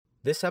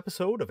This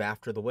episode of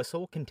After the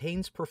Whistle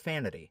contains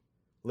profanity.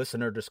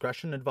 Listener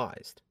discretion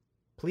advised.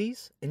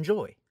 Please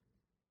enjoy.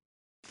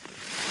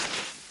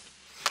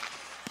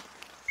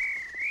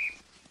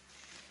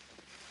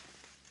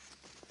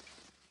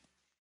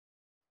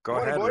 Go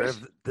Morning, ahead, boys.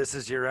 Riv. This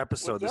is your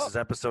episode. What's This up? is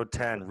episode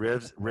 10.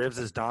 Rivs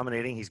is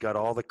dominating. He's got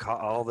all the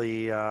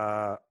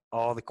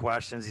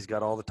questions. He's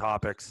got all the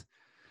topics.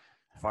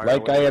 Fire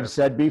Like away, I have Riv.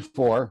 said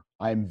before,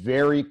 I'm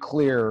very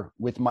clear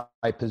with my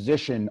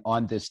position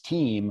on this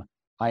team.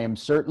 I am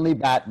certainly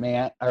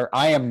Batman, or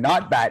I am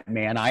not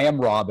Batman. I am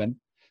Robin.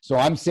 So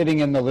I'm sitting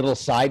in the little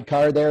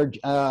sidecar there,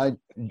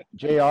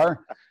 JR.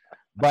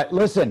 But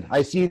listen,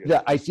 I see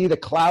the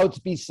clouds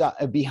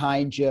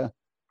behind you,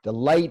 the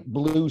light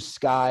blue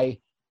sky.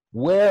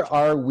 Where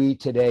are we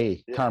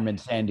today, Carmen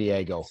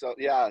Sandiego? So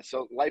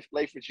life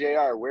for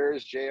JR. Where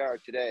is JR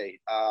today?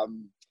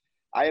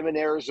 I am in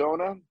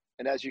Arizona,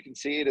 and as you can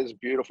see, it is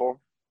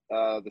beautiful.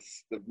 The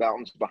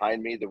mountains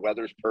behind me, the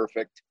weather's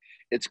perfect.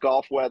 It's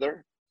golf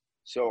weather.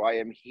 So I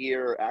am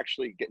here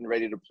actually getting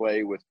ready to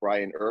play with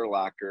Brian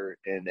Urlacher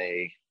in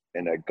a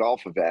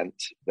golf event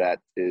that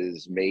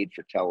is made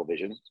for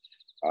television.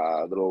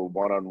 A little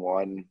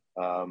one-on-one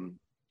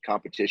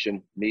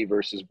competition, me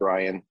versus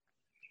Brian,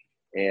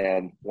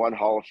 and one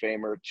Hall of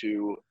Famer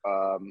to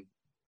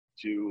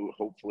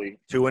hopefully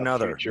To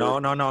another.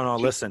 No.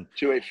 Listen.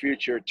 To a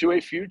future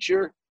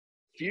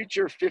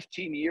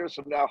 15 years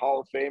from now Hall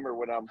of Famer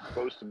when I'm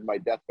close to my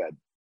deathbed.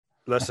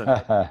 Listen,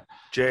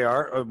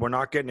 JR, we're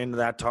not getting into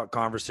that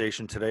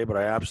conversation today, but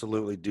I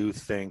absolutely do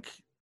think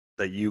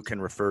that you can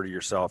refer to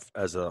yourself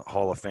as a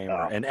Hall of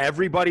Famer. And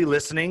everybody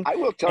listening, I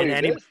will tell you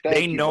this.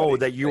 They know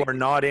that you are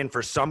not in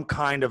for some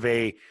kind of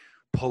a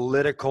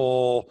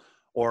political,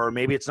 or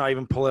maybe it's not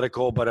even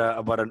political, but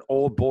an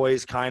old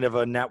boys kind of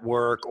a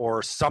network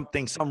or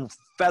something, some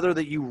feather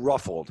that you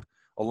ruffled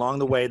along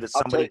the way that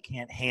somebody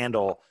can't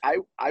handle.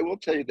 I will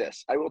tell you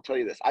this.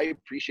 I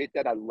appreciate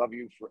that. I love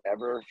you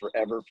forever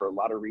for a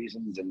lot of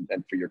reasons and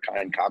for your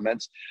kind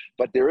comments.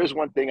 But there is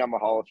one thing I'm a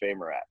Hall of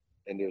Famer at,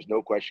 and there's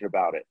no question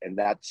about it. And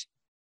that's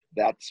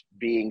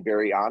being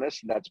very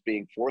honest, and that's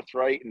being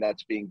forthright, and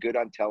that's being good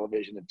on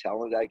television and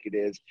telling it like it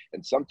is,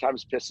 and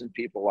sometimes pissing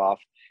people off.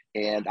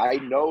 And I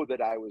know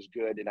that I was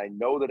good, and I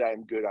know that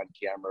I'm good on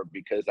camera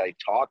because I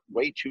talk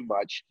way too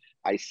much.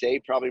 I say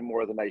probably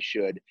more than I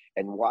should.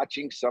 And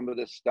watching some of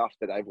the stuff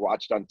that I've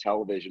watched on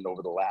television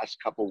over the last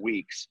couple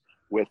weeks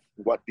with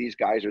what these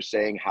guys are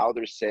saying, how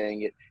they're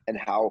saying it, and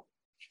how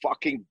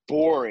fucking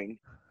boring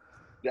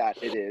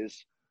that it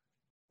is.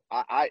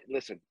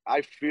 Listen,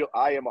 I feel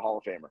I am a Hall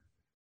of Famer.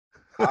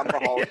 I'm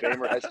a Hall of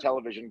Famer as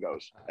television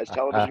goes. As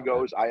television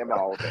goes, I am a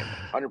Hall of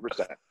Famer,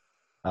 100%.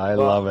 I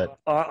love it.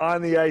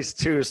 On the ice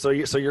too. So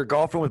you're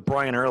golfing with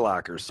Brian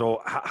Urlacher.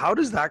 So how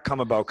does that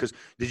come about? Because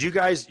did you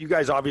guys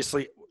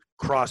obviously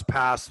cross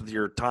paths with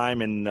your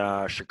time in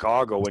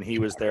Chicago when he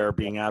was there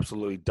being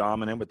absolutely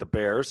dominant with the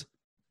Bears?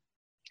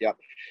 Yeah.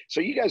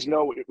 So you guys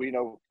know,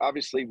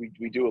 obviously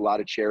we do a lot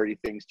of charity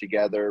things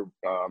together.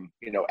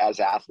 As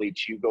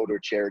athletes, you go to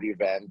a charity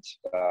event,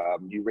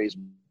 you raise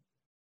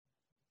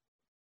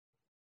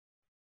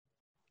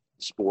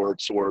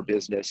sports or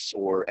business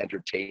or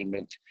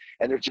entertainment.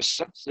 And there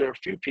are a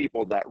few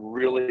people that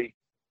really,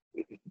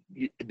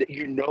 you're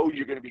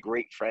going to be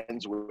great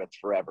friends with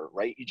forever,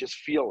 right? You just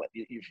feel it.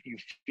 You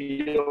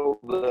feel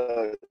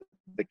the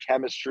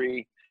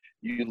chemistry.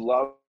 You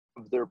love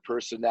their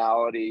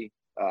personality.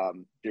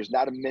 There's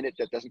not a minute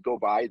that doesn't go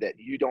by that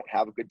you don't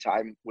have a good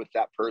time with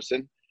that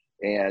person.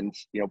 And,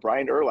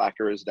 Brian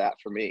Urlacher is that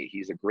for me.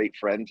 He's a great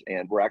friend,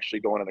 and we're actually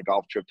going on a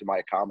golf trip to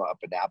Mayakama up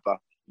in Napa,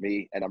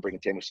 and I'm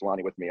bringing Tamu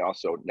Solani with me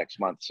also next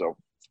month. So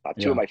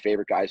two of my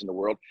favorite guys in the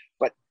world,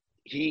 but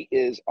he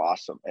is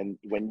awesome. And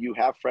when you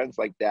have friends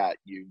like that,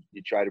 you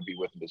try to be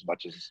with him as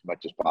much as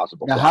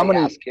possible. Now,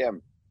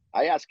 So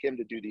I ask him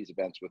to do these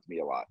events with me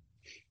a lot.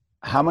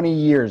 How many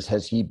years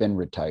has he been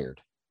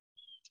retired?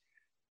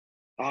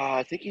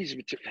 I think he's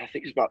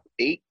about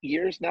 8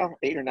 years now,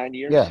 8 or 9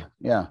 years.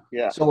 Yeah.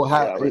 Yeah. So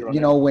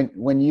right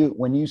when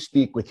you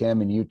speak with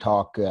him and you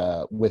talk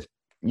with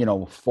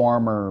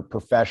former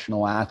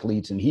professional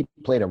athletes, and he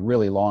played a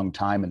really long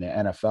time in the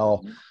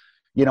NFL.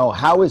 Mm-hmm.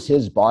 How is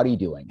his body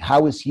doing?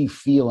 How is he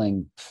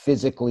feeling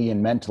physically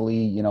and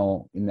mentally,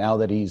 now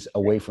that he's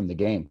away from the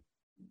game?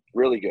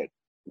 Really good.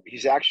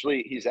 He's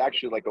actually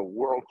like a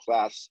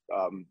world-class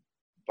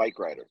bike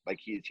rider. Like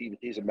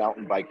he's a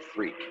mountain bike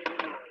freak.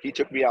 He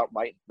took me out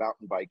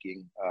mountain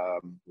biking a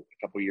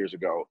couple of years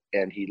ago,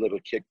 and he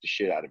literally kicked the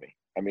shit out of me.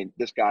 I mean,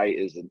 this guy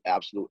is an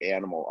absolute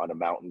animal on a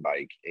mountain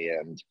bike,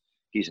 and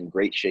he's in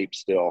great shape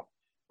still.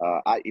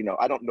 I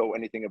don't know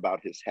anything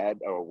about his head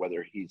or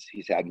whether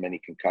he's had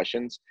many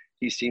concussions.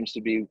 He seems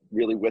to be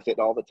really with it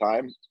all the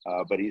time,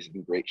 but he's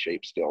in great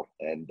shape still,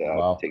 and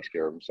takes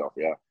care of himself.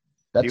 Yeah,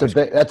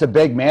 that's a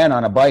big man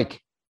on a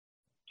bike.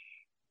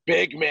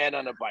 Big man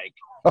on a bike.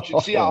 You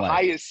should see how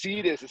high his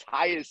seat is.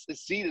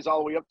 His seat is all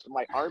the way up to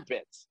my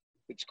armpits.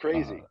 It's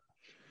crazy.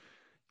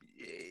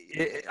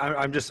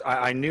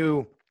 I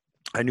knew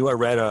I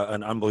read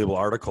an unbelievable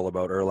article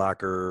about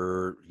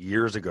Urlacher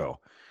years ago.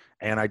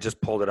 and I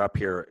just pulled it up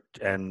here,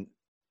 and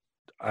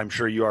I'm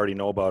sure you already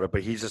know about it,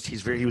 but he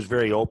was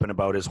very open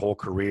about his whole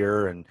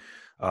career, and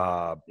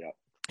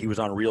he was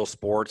on Real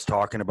Sports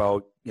talking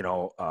about,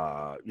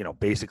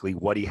 basically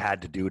what he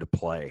had to do to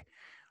play,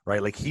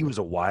 right? Like, he was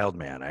a wild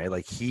man.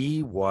 Like,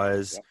 he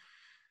was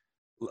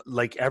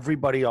like,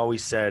 everybody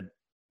always said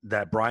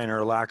that Brian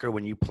Urlacher,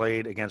 when you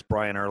played against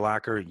Brian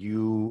Urlacher,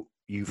 you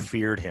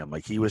feared him.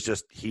 Like, he was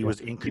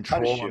in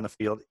control on the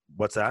field.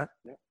 What's that?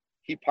 Yeah.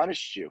 He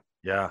punished you.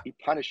 Yeah. He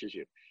punishes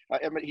you.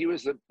 I mean, he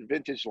was a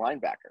vintage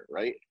linebacker,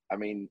 right? I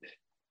mean,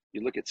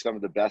 you look at some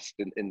of the best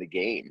in the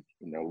game,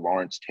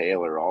 Lawrence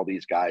Taylor, all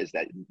these guys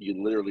that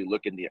you literally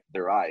look in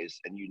their eyes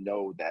and you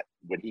know that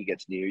when he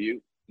gets near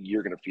you,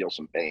 you're going to feel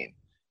some pain.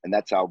 And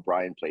that's how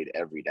Brian played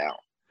every down.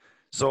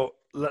 So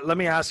let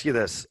me ask you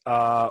this: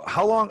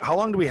 how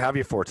long do we have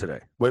you for today?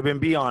 We've been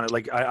beyond it.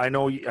 Like, I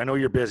know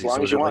you're busy. As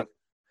long as you want.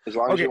 As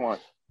long as you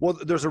want. Well,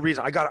 there's a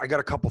reason. I got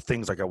a couple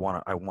things like I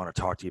want to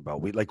talk to you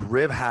about.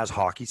 Riv has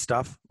hockey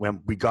stuff.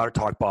 When we got to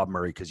talk Bob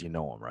Murray because you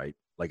know him, right?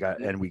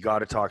 And we got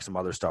to talk some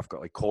other stuff,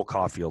 like Cole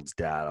Caulfield's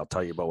dad. I'll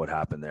tell you about what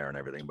happened there and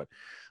everything. But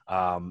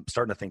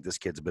starting to think this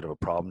kid's a bit of a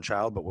problem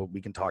child. But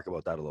we can talk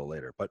about that a little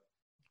later. But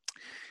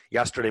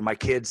yesterday, my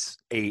kid's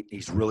 8.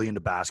 He's really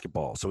into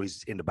basketball, so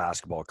he's into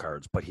basketball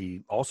cards. But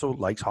he also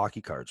likes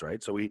hockey cards,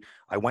 right? So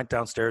I went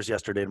downstairs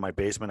yesterday to my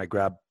basement. I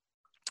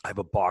have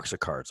a box of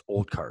cards,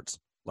 old cards,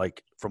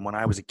 like from when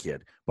I was a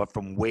kid, but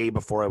from way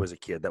before I was a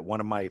kid, that one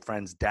of my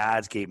friend's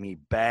dads gave me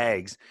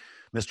bags.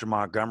 Mr.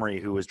 Montgomery,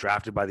 who was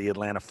drafted by the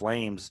Atlanta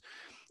Flames,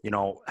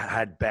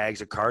 had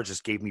bags of cards,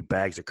 just gave me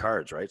bags of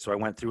cards, right? So I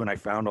went through and I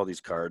found all these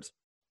cards,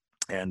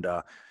 and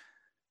I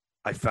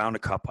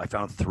found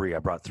 3. I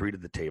brought 3 to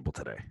the table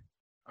today.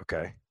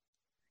 Okay.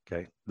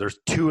 There's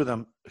 2 of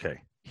them.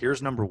 Okay.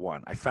 Here's number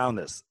 1. I found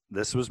this.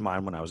 This was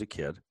mine when I was a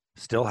kid.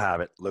 Still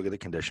have it. Look at the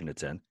condition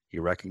it's in.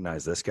 You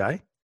recognize this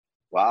guy?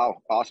 Wow.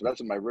 Awesome.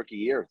 That's in my rookie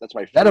year. That's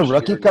my first Is that a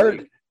rookie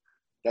card?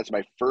 That's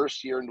my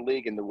first year in the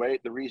league. And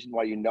the reason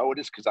why you know it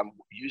is because I'm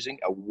using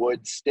a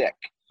wood stick.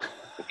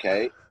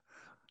 Okay.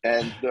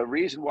 And the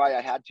reason why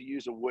I had to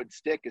use a wood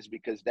stick is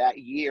because that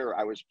year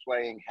I was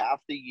playing half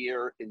the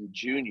year in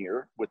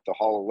junior with the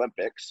Hall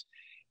Olympics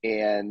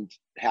and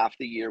half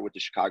the year with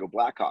the Chicago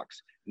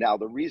Blackhawks. Now,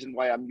 the reason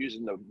why I'm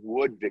using the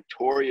wood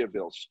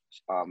Victoriaville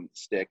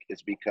stick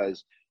is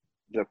because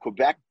the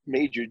Quebec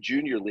Major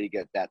Junior League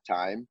at that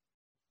time,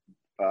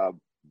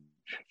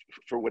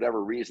 for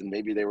whatever reason,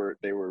 maybe they were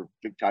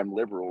big time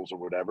liberals or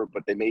whatever,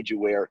 but they made you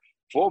wear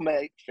full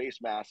face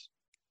masks,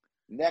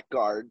 neck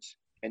guards,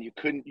 and you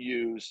couldn't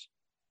use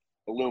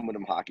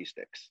aluminum hockey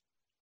sticks.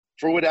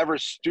 For whatever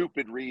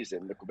stupid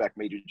reason, the Quebec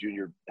Major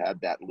Junior had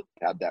that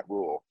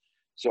rule.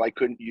 So I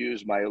couldn't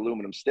use my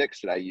aluminum sticks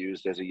that I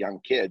used as a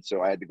young kid.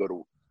 So I had to go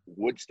to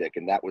wood stick,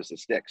 and that was the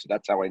stick. So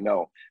that's how I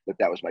know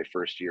that was my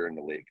first year in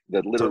the league.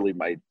 That literally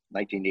my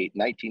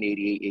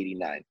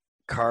 1988-89.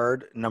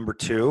 Card number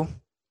 2.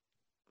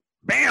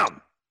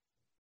 Bam!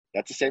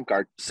 That's the same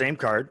card. Same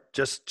card.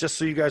 Just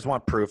so you guys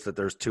want proof that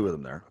there's 2 of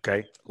them there.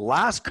 Okay.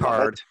 Last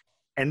card,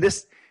 and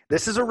this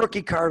is a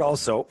rookie card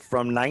also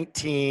from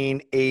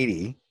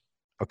 1980.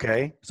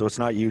 Okay, so it's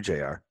not you,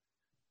 JR.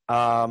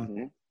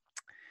 And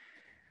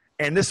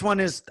this one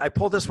is, I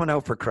pulled this one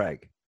out for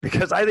Craig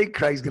because I think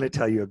Craig's going to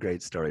tell you a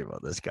great story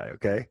about this guy.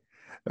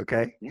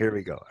 Okay, here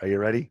we go. Are you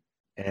ready?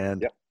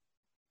 And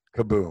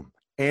kaboom.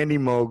 Andy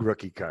Moog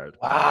rookie card.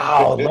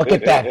 Wow, look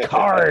at that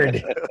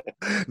card.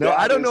 No,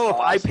 I don't know if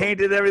I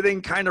painted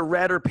everything kind of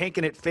red or pink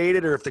and it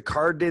faded, or if the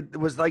card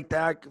was like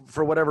that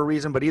for whatever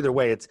reason. But either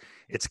way, it's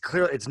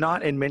clear it's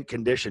not in mint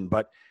condition.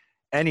 But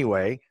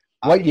anyway,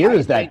 what year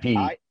is that, Pete?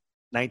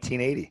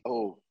 1980.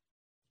 Oh,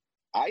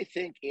 I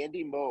think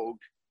Andy Moog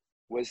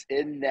was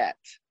in net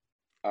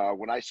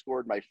when I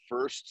scored my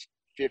first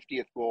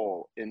 50th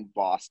goal in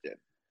Boston.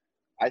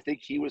 I think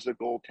he was a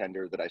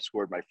goaltender that I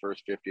scored my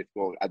first 50th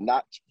goal. I'm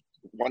not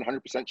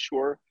 100%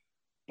 sure,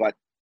 but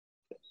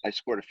I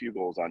scored a few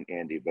goals on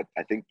Andy. But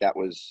I think that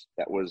was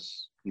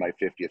my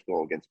 50th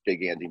goal against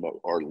Big Andy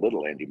Moog, or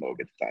Little Andy Moog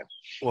at the time.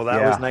 Well,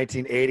 that was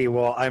 1980.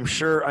 Well, I'm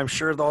sure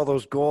all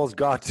those goals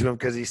got to him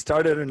because he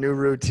started a new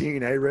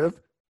routine. Hey, Riv?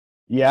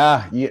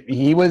 Yeah,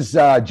 he was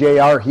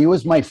JR. He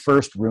was my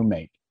first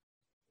roommate.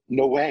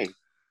 No way.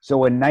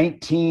 So in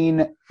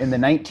the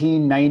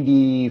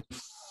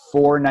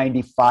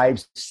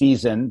 1994-95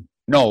 season,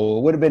 no,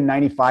 it would have been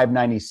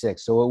 95-96.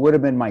 So it would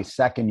have been my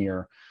second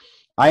year.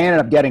 I ended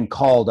up getting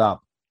called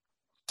up,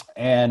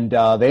 and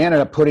they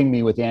ended up putting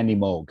me with Andy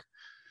Moog.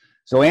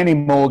 So Andy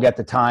Moog at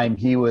the time,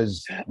 he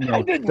was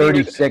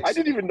 36. I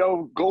didn't even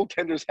know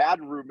goaltenders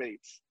had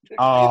roommates.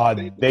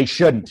 They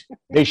shouldn't.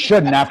 They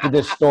shouldn't after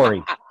this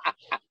story.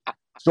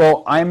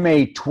 So I'm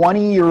a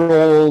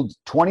 21-year-old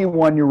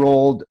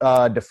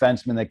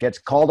defenseman that gets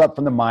called up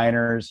from the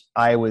minors.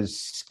 I was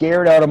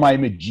scared out of my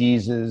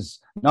bejesus.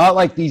 Not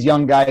like these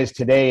young guys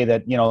today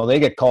that, they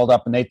get called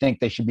up and they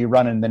think they should be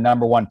running the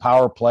number 1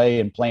 power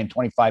play and playing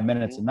 25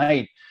 minutes a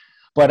night.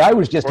 But I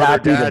was just Or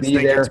happy their to dads be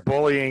think there. it's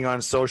bullying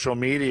on social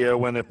media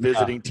when a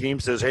visiting team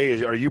says,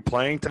 "Hey, are you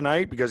playing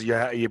tonight?" Because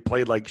you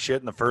played like shit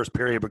in the first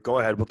period. But go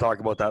ahead, we'll talk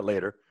about that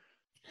later.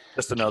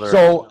 Just another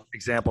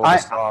example of a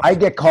soft. I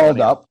get called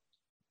up.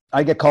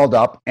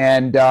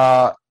 And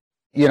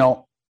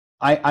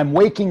I'm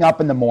waking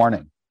up in the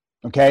morning.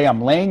 Okay, I'm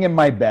laying in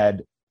my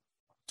bed,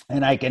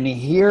 and I can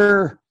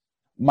hear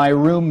my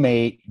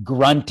roommate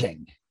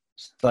grunting,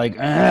 like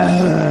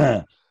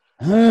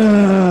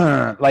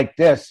like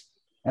this.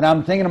 And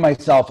I'm thinking to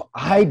myself,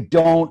 I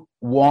don't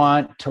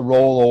want to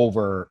roll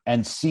over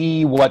and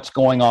see what's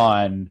going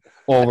on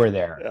over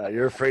there. Yeah,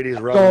 you're afraid he's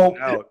running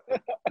out.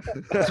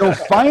 So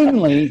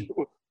finally,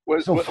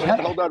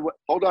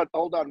 hold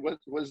on.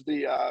 Was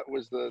the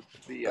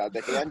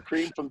hand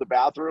cream from the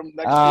bathroom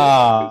next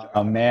to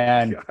oh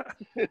man.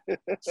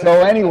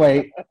 So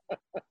anyway,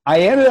 I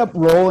ended up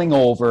rolling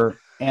over,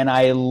 and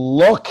I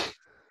look,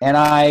 and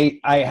I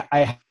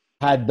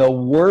had the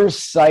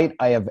worst sight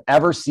I have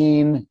ever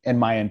seen in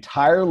my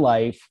entire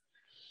life.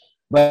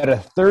 But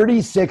a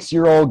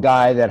 36-year-old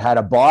guy that had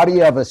a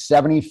body of a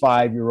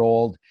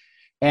 75-year-old,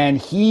 and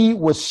he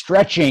was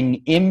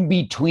stretching in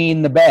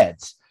between the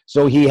beds.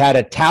 So he had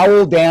a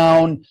towel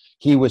down,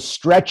 he was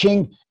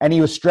stretching, and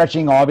he was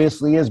stretching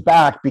obviously his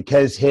back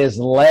because his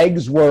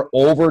legs were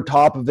over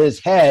top of his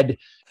head,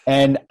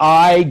 and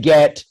I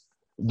get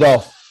the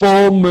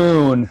full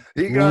moon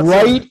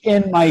right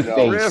in my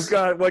face. Riv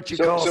got what you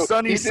call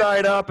sunny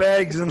side up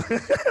eggs, and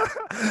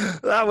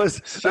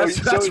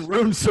that's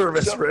room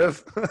service,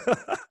 Riv.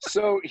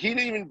 So he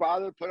didn't even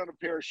bother to put on a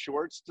pair of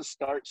shorts to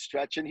start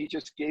stretching. He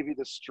just gave you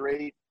the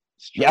straight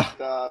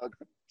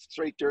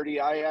dirty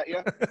eye at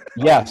you.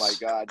 Yes. Oh my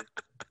God.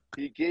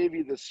 He gave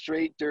you the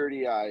straight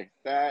dirty eye.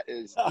 That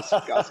is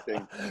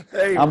disgusting.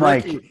 Hey, I'm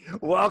Ricky,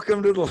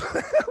 welcome to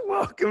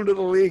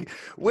the league.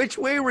 Which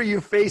way were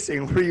you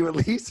facing? Were you at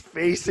least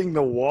facing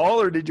the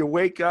wall, or did you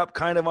wake up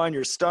kind of on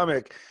your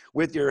stomach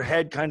with your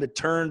head kind of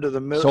turned to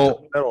the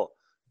middle?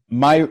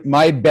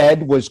 My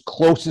bed was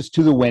closest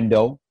to the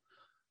window.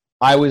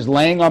 I was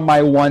laying on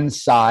my one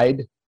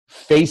side,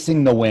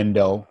 facing the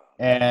window,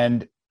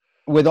 and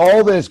with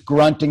all this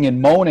grunting and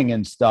moaning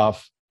and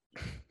stuff,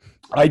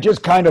 I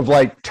just kind of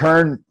like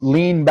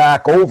leaned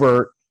back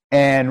over,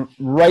 and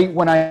right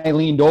when I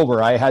leaned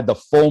over, I had the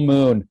full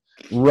moon,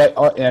 right,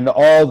 and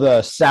all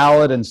the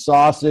salad and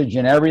sausage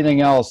and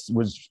everything else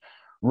was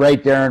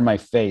right there in my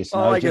face.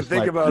 And all I can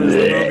think about is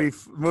the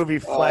movie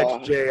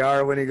Fletch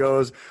Jr. when he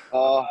goes,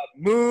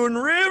 Moon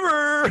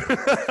River.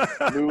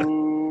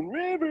 Moon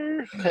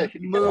River.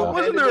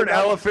 Wasn't there an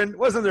elephant?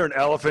 Wasn't there an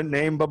elephant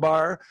named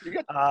Babar? You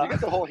got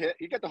the whole hit.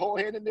 You got the whole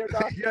hand in there,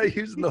 Doc. Yeah,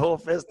 using the whole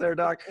fist there,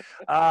 Doc.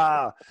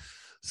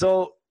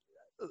 So,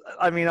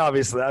 I mean,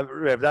 obviously,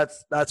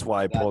 that's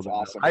why I pulled it.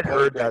 Awesome. I'd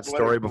heard that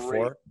story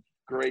before.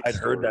 I'd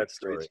heard that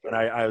story. And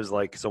I was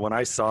like, so when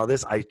I saw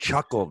this, I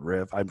chuckled,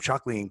 Riv. I'm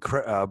chuckling.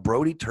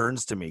 Brody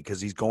turns to me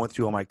because he's going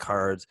through all my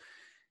cards.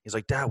 He's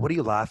like, Dad, what are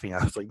you laughing at?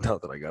 I was like,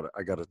 nothing.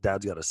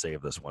 Dad's got to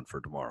save this one for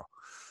tomorrow.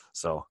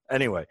 So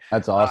anyway.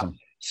 That's awesome.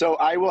 So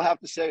I will have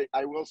to say,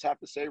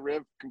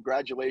 Riv,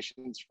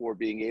 congratulations for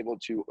being able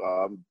to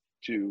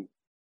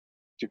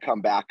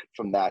come back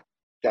from that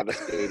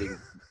devastating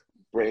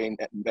brain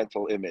and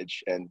mental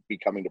image and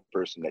becoming the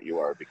person that you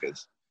are,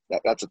 because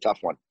that's a tough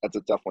one. That's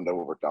a tough one to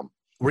overcome.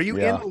 Were you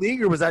in the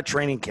league, or was that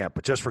training camp?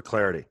 But just for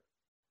clarity.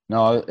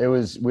 No, it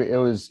was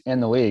in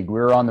the league. We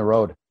were on the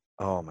road.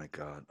 Oh my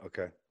God.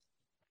 Okay.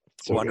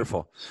 So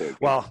wonderful. So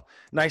well,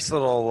 nice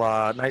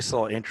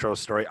little intro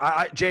story.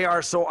 JR,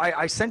 so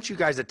I sent you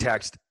guys a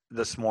text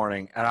this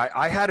morning, and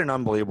I had an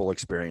unbelievable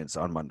experience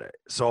on Monday.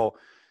 So,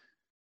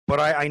 but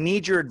I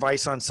need your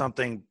advice on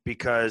something,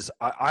 because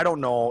I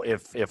don't know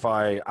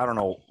I don't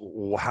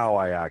know how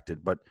I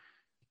acted, but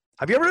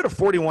have you ever had a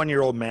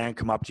 41-year-old man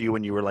come up to you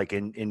when you were like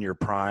in your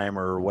prime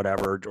or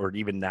whatever, or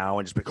even now,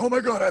 and just be like, oh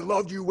my God, I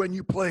loved you when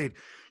you played.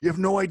 You have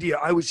no idea.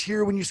 I was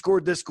here when you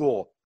scored this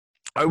goal.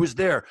 I was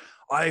there.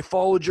 I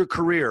followed your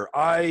career.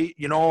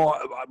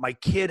 My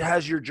kid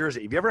has your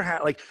jersey. Have you ever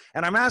had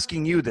and I'm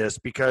asking you this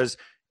because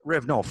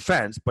Riv, no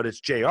offense, but it's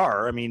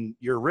JR. I mean,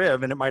 you're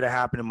Riv, and it might have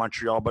happened in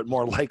Montreal, but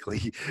more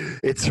likely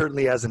it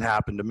certainly hasn't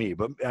happened to me.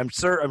 But I'm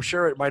sure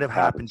it might have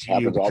happened to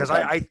you, because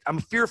I'm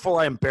fearful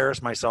I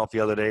embarrassed myself the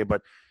other day,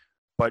 but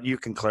you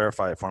can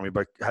clarify it for me.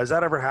 But has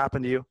that ever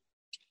happened to you?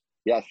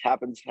 Yes,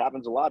 happens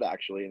a lot,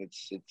 actually, and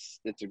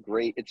it's a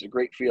great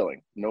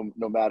feeling. No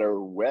matter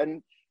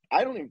when.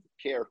 I don't even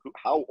care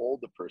how old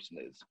the person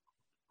is.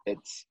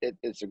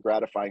 It's a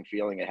gratifying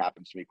feeling. It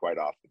happens to me quite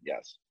often.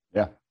 Yes.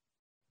 Yeah.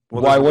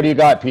 Well, why? What do you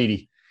got,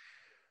 Petey?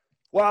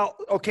 Well,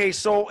 okay,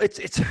 so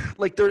it's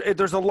like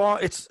there's a long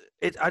it's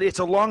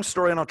a long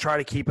story, and I'll try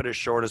to keep it as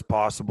short as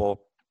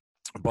possible.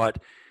 But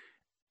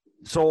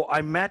so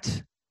I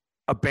met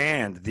a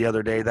band the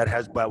other day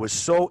that was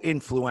so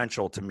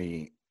influential to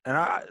me. And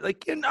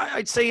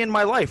I'd say in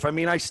my life, I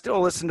mean, I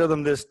still listen to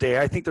them this day.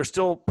 I think they're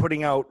still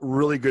putting out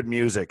really good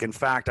music. In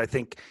fact, I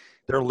think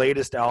their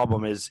latest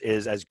album is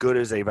as good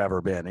as they've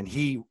ever been. And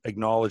he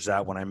acknowledged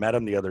that when I met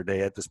him the other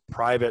day at this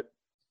private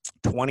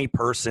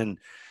 20-person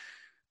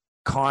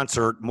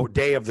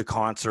day of the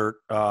concert.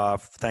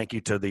 Thank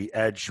you to the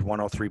Edge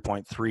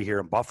 103.3 here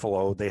in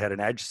Buffalo. They had an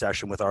Edge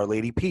session with Our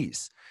Lady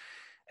Peace.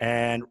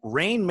 And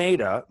Rain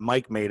Maida,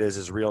 Mike Maida is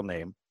his real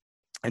name,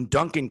 and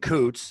Duncan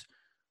Coots,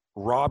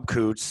 Rob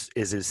Coots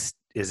is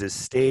his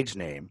stage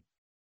name,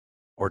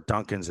 or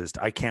Duncan's is,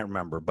 I can't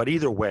remember, but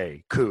either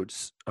way,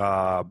 Coots,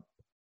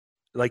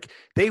 like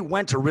they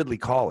went to Ridley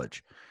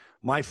College.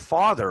 My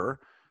father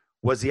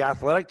was the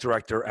athletic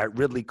director at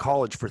Ridley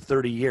College for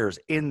 30 years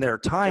in their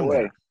time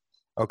there.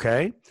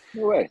 Okay.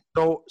 No way.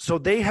 So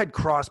they had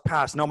crossed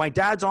paths. Now my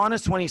dad's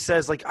honest when he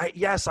says like,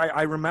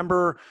 I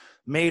remember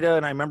Maida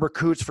and I remember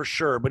Coots for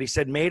sure, but he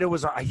said Maida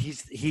was,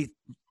 he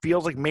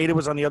feels like Maida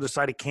was on the other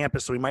side of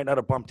campus, so he might not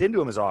have bumped into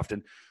him as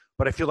often,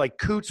 but I feel like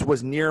Coots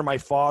was near my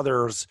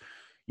father's,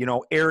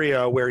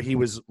 area where he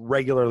was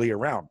regularly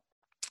around.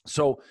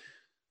 So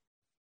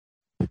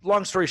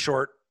long story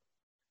short,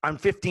 I'm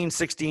 15,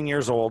 16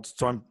 years old.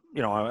 So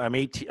I'm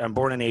 18, I'm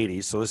born in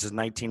 80s. So this is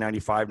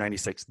 1995,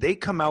 96. They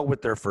come out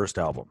with their first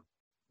album.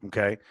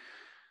 Okay.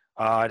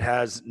 It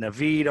has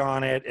Naveed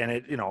on it, and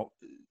it,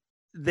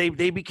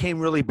 they became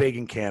really big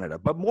in Canada,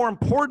 but more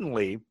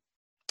importantly,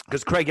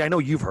 because Craig, I know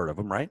you've heard of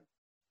them, right?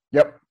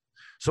 Yep.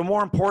 So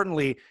more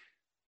importantly,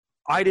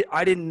 I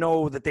didn't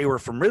know that they were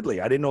from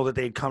Ridley. I didn't know that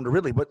they'd come to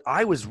Ridley, but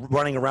I was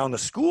running around the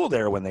school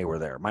there when they were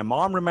there. My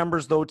mom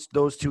remembers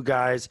those two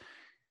guys.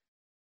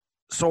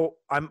 So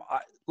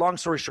long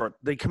story short,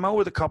 they come out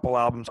with a couple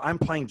albums. I'm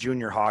playing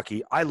junior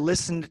hockey. I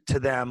listened to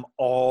them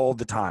all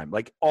the time,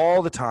 like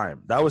all the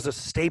time. That was a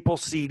staple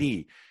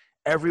CD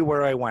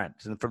everywhere I went.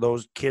 And for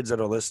those kids that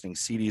are listening,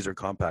 CDs are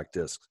compact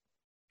discs.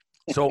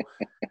 So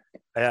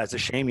yeah, it's a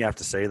shame you have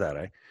to say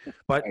that,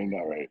 But I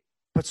know, right?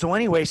 But so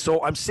anyway,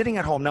 so I'm sitting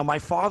at home. Now my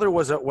father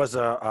was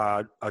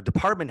a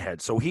department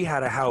head. So he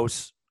had a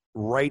house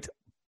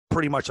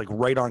pretty much like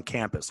right on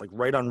campus, like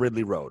right on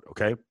Ridley Road.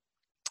 Okay.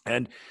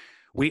 And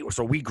we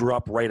grew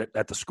up right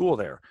at the school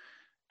there.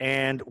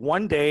 And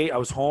one day I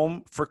was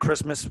home for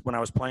Christmas when I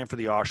was playing for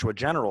the Oshawa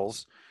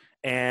Generals,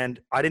 and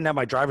I didn't have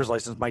my driver's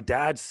license.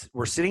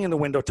 We're sitting in the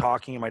window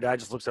talking, and my dad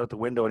just looks out the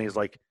window and he's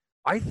like,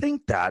 I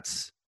think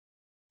that's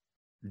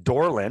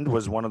Dorland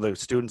was one of the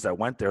students that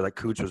went there that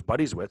Coots was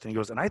buddies with. And he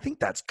goes, and I think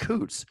that's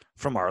Coots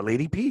from Our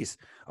Lady Peace.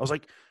 I was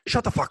like,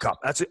 shut the fuck up.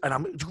 That's it. And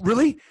I'm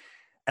really?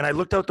 And I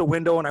looked out the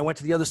window and I went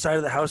to the other side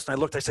of the house and I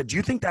looked, I said, do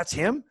you think that's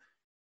him?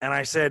 And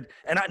I said,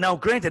 now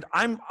granted,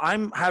 I'm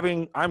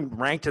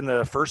ranked in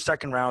the first,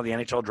 second round of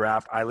the NHL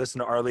draft. I listen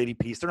to Our Lady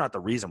Peace. They're not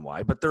the reason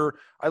why, but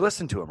I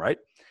listen to them, right?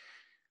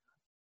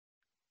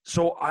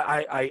 So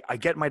I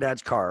get my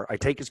dad's car. I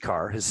take his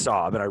car, his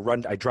Saab,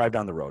 and I drive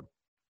down the road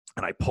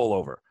and I pull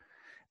over.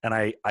 And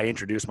I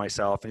introduce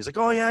myself, and he's like,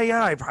 oh,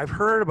 yeah, I've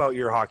heard about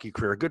your hockey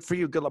career. Good for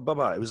you. Good luck, blah,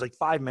 blah. It was like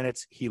 5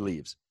 minutes. He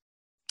leaves.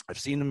 I've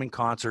seen them in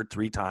concert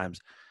 3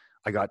 times.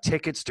 I got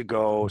tickets to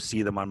go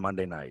see them on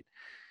Monday night.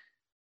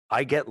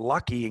 I get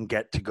lucky and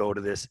get to go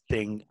to this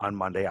thing on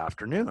Monday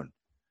afternoon.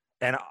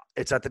 And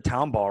it's at the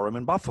Town Ballroom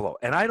in Buffalo.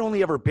 And I'd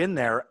only ever been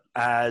there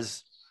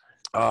as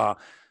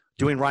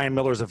doing Ryan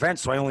Miller's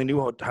events, so I only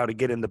knew how to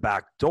get in the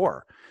back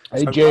door.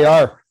 Hey, So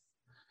JR,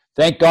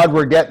 thank God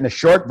we're getting the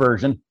short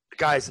version.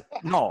 Guys,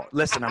 no,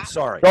 listen, I'm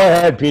sorry. Go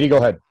ahead, Petey, go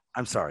ahead.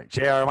 I'm sorry.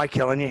 JR, am I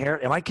killing you here?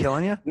 Am I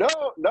killing you? No,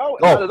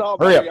 not at all.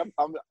 Hurry Buddy.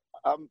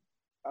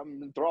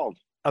 I'm enthralled.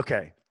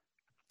 Okay.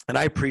 And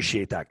I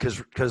appreciate that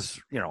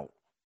because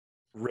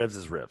ribs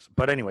is ribs.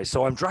 But anyway,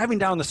 so I'm driving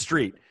down the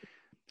street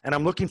and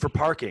I'm looking for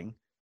parking,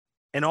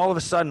 and all of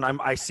a sudden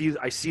I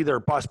see their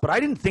bus, but I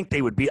didn't think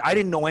they would be. I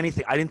didn't know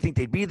anything. I didn't think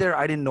they'd be there.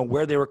 I didn't know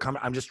where they were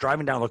coming. I'm just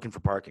driving down looking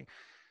for parking.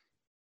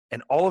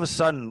 And all of a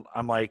sudden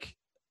I'm like,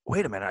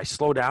 wait a minute. I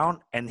slow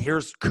down and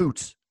here's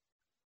Coots,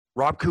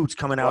 Rob Coots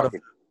coming out of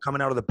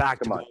the back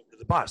to go to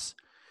the bus.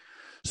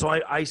 So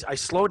I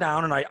slow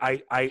down and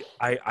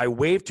I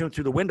wave to him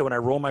through the window, and I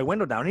roll my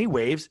window down. And he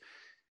waves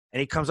and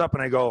he comes up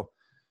and I go,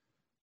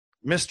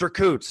 Mr.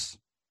 Coots.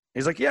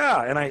 He's like,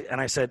 yeah.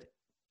 And I said,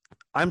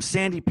 I'm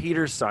Sandy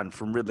Peters' son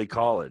from Ridley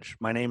College.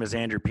 My name is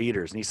Andrew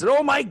Peters. And he said,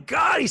 oh my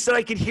God. He said,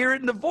 I could hear it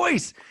in the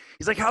voice.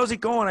 He's like, how's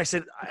it going? I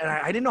said, and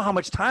I didn't know how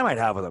much time I'd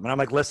have with him. And I'm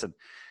like, listen,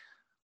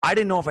 I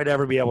didn't know if I'd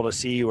ever be able to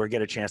see you or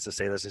get a chance to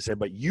say this. I said,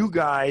 but you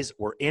guys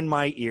were in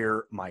my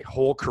ear my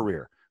whole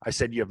career. I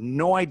said, you have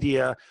no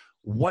idea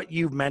what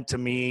you've meant to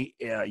me,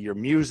 your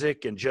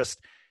music and just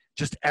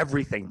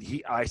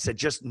everything. I said,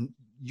 just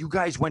you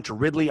guys went to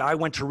Ridley. I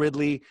went to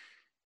Ridley.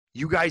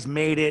 You guys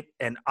made it.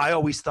 And I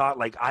always thought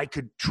like I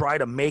could try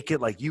to make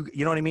it like you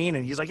know what I mean?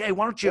 And he's like, hey,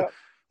 why don't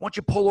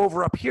you pull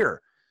over up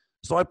here?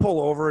 So I pull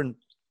over and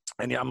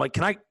I'm like,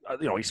 can I,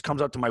 he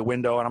comes up to my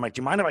window and I'm like,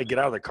 do you mind if I get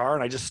out of the car?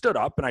 And I just stood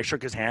up and I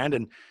shook his hand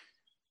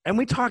and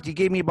we talked. He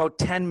gave me about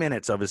 10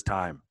 minutes of his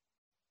time.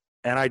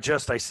 And I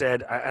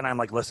said, and I'm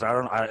like, listen,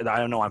 I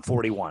don't know. I'm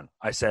 41.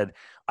 I said,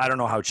 I don't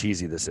know how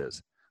cheesy this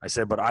is. I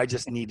said, but I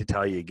just need to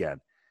tell you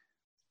again.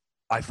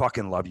 I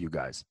fucking love you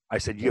guys. I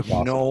said, you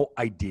have no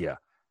idea.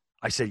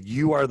 I said,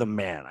 you are the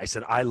man. I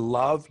said, I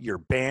love your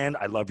band.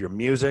 I love your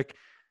music.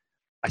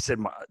 I said,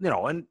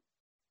 and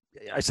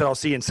I said, I'll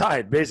see you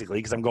inside basically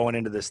because I'm going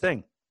into this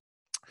thing.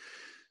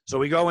 So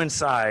we go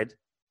inside.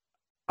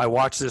 I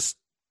watch this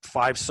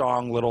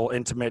 5-song little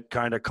intimate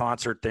kind of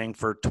concert thing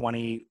for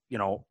 20,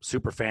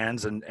 super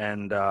fans.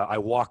 And I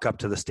walk up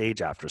to the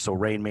stage after. So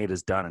Rain Mate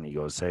is done. And he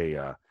goes, hey,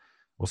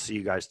 we'll see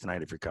you guys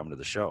tonight if you're coming to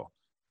the show.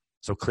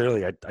 So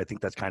clearly, I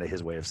think that's kind of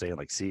his way of saying,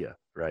 like, see ya,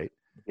 right?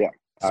 Yeah.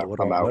 So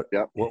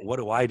what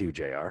do I do,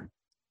 JR?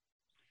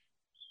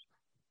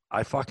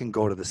 I fucking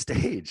go to the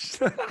stage.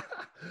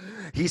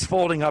 He's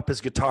folding up his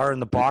guitar in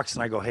the box,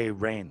 and I go, hey,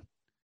 Rain,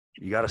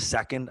 you got a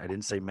second? I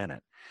didn't say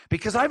minute.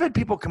 Because I've had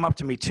people come up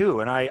to me too,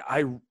 and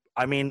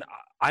I mean,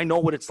 I know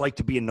what it's like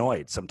to be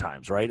annoyed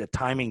sometimes, right?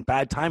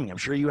 Bad timing. I'm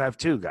sure you have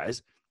too,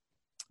 guys.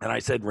 And I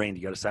said, Rain,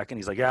 you got a second?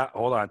 He's like, yeah,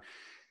 hold on.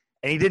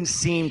 And he didn't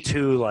seem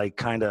to, like,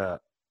 kind of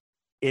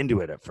into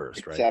it at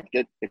first, right?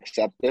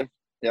 Acceptive.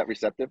 Yeah,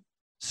 receptive.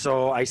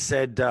 So I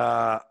said,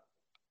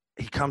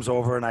 he comes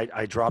over, and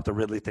I dropped the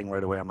Ridley thing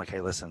right away. I'm like, hey,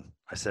 listen.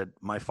 I said,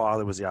 my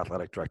father was the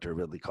athletic director at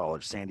Ridley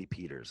College, Sandy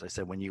Peters. I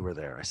said, when you were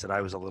there, I said,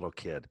 I was a little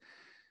kid.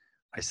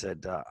 I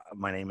said,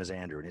 my name is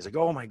Andrew. And he's like,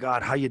 oh, my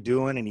God, how you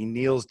doing? And he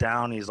kneels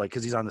down. He's like,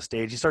 because he's on the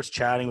stage. He starts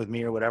chatting with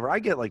me or whatever. I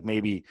get like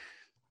maybe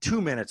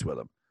 2 minutes with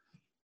him.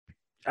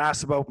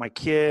 Asked about my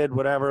kid,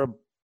 whatever,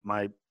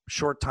 my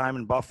short time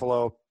in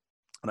Buffalo.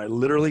 And I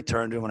literally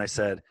turned to him and I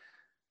said,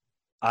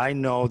 I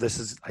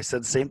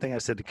said the same thing I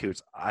said to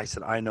Coots. I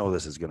said, I know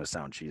this is going to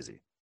sound cheesy.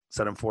 I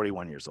said, I'm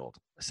 41 years old.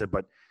 I said,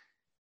 but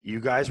you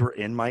guys were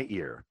in my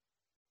ear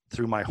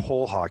through my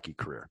whole hockey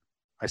career.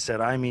 I said,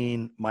 I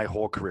mean, my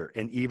whole career.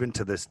 And even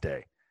to this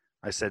day,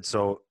 I said,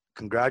 so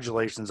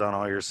congratulations on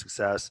all your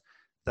success.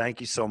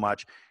 Thank you so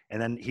much.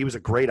 And then he was a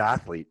great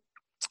athlete.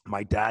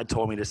 My dad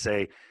told me to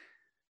say,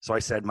 so I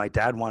said, my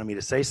dad wanted me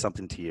to say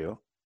something to you.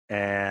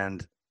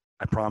 And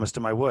I promised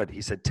him I would.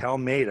 He said, tell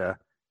Maida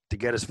to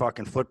get his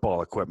fucking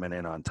football equipment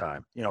in on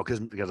time,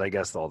 because I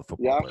guess all the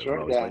football players are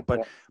always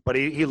late. But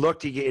he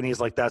looked, and he's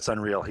like, that's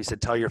unreal. He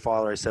said, tell your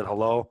father I said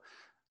hello,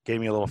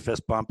 gave me a little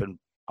fist bump, and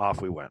off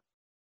we went.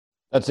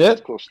 That's it.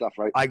 That's cool stuff,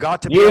 right? I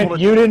got to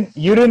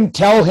you didn't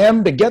tell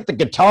him to get the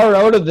guitar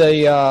out of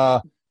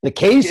the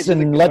case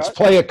and let's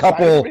play a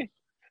couple.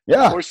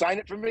 Yeah. Or sign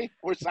it for me.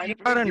 Or sign it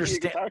for me. I don't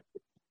understand.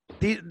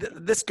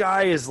 This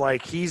guy is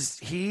like,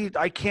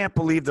 I can't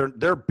believe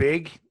they're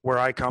big where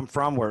I come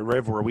from, where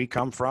we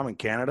come from in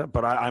Canada.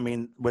 But I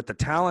mean, with the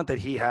talent that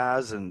he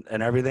has and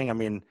everything, I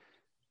mean,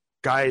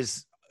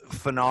 guy's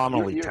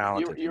phenomenally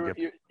talented.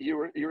 You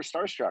were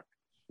starstruck.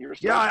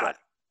 Yeah,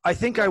 I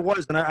think I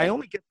was. And I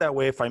only get that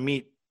way if I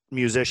meet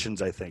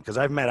musicians, I think, because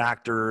I've met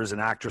actors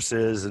and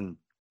actresses and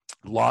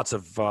lots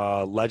of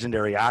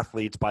legendary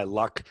athletes by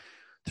luck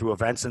through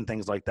events and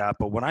things like that.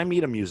 But when I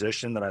meet a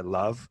musician that I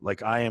love,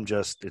 like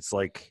it's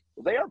like.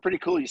 Well, they are pretty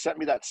cool. You sent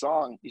me that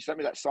song.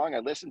 I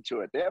listened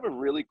to it. They have a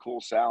really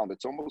cool sound.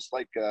 It's almost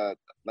like a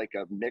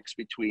mix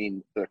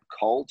between the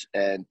Cult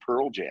and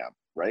Pearl Jam,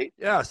 right?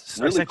 Yes.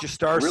 Really I sent you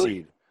Starseed.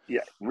 Really,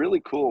 yeah.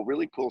 Really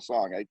cool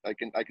song. I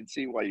can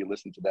see why you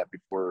listened to that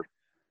before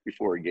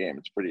a game.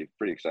 It's pretty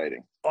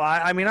exciting. Well,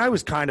 I mean, I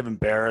was kind of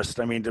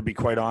embarrassed. I mean, to be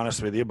quite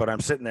honest with you, but I'm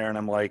sitting there and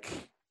I'm like,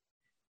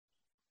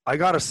 I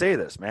got to say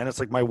this, man. It's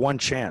like my one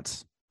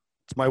chance.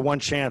 It's my one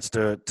chance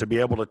to be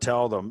able to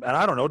tell them. And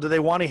I don't know. Do they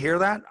want to hear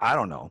that? I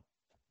don't know.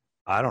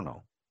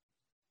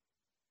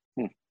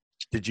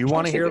 Did you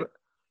want to hear that?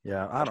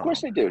 Yeah, I don't know. Of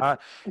course they do.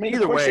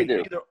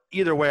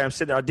 Either way, I'm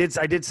sitting there.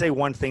 I did say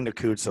one thing to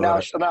Coots.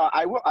 Now,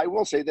 I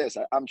will say this.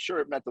 I'm sure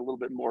it meant a little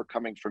bit more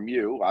coming from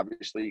you.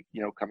 Obviously,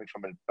 coming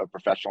from a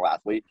professional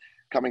athlete,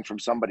 coming from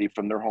somebody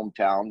from their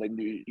hometown. They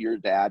knew your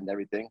dad and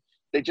everything.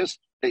 They just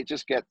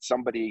get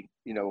somebody,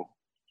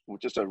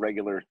 just a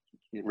regular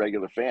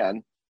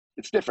fan.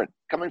 It's different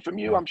coming from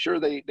you. I'm sure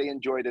they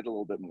enjoyed it a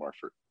little bit more,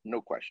 for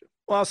no question.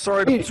 Well,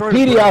 sorry.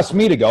 Petey asked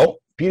me to go.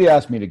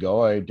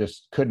 I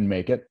just couldn't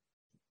make it.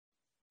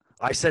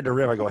 I said to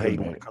Riv, I go, hey,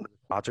 you want to come to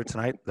the concert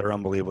tonight? They're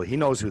unbelievable. He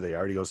knows who they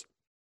are. He goes,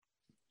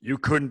 you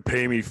couldn't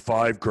pay me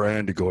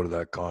 $5,000 to go to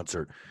that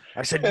concert.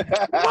 I said,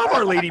 love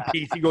Our Lady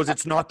Peace. He goes,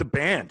 it's not the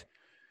band.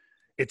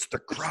 It's the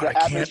crowd.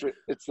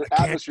 It's the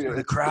atmosphere.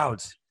 The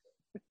crowds.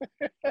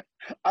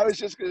 I was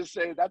just going to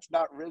say, that's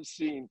not Riv's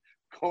scene.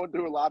 Going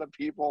to a lot of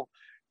people,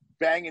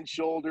 banging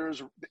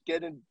shoulders,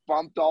 getting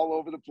bumped all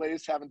over the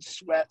place, having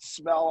sweat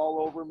smell all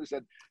over him. He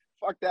said,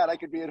 fuck that. I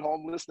could be at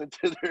home listening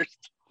to their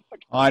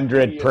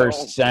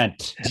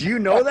 100%. Do you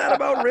know that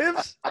about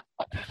Rivs?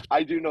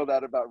 I do know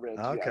that about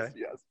Rivs. Okay.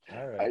 Yes.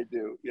 All right. I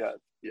do. Yes.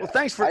 Well,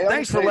 thanks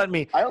for letting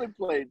me. I only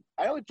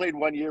played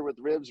 1 year with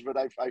Rivs, but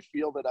I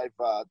feel that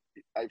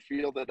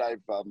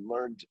I've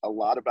learned a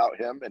lot about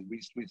him, and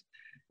it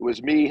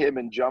was me, him,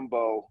 and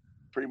Jumbo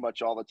pretty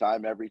much all the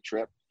time, every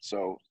trip.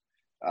 So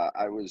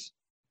I was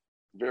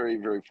very,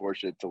 very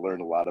fortunate to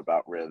learn a lot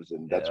about Rivs,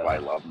 and that's why I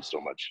love him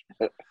so much.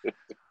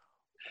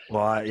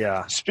 Well,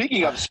 yeah.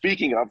 Speaking of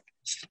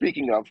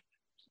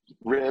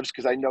Rivs,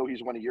 because I know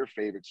he's one of your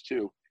favorites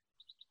too.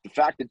 The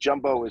fact that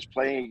Jumbo is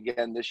playing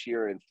again this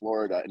year in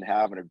Florida and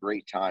having a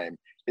great time.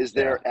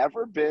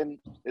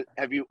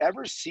 Have you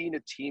ever seen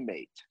a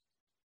teammate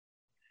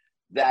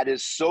that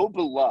is so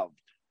beloved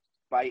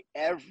by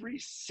every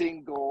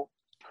single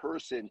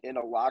person in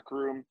a locker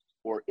room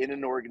or in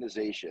an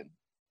organization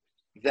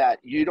that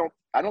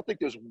I don't think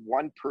there's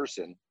one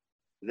person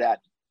that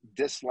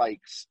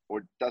dislikes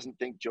or doesn't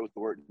think Joe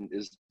Thornton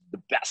is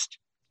the best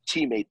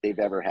teammate they've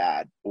ever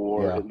had,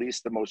 or at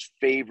least the most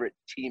favorite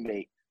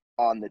teammate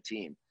on the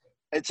team.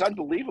 It's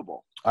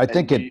unbelievable. I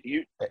think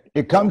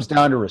it comes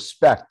down to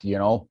respect,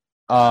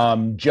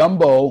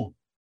 Jumbo,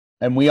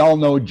 and we all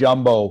know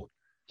Jumbo,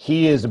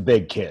 he is a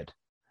big kid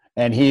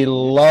and he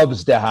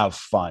loves to have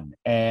fun.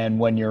 And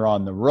when you're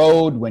on the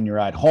road, when you're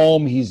at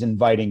home, he's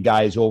inviting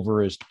guys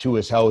over to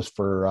his house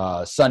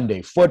for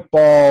Sunday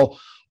football,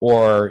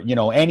 or,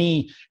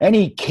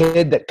 any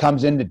kid that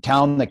comes into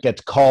town that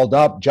gets called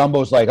up.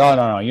 Jumbo's like, oh,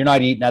 no, you're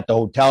not eating at the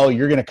hotel.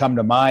 You're going to come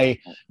to my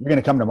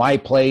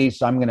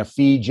place. I'm going to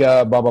feed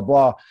you, blah, blah,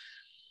 blah.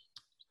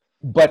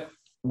 But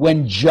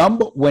when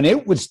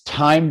it was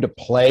time to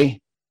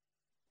play,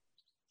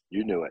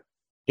 you knew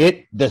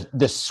it.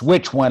 The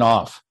switch went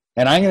off.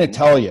 And I'm going to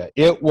tell you,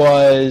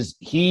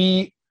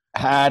 he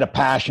had a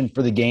passion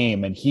for the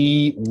game and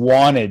he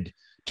wanted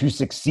to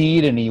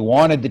succeed and he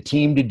wanted the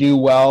team to do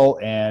well.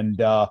 And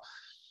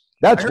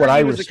that's what I respect.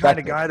 He was the kind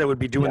of guy that would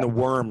be doing the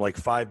worm like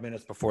 5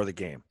 minutes before the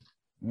game.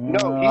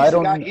 No, he's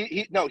the guy.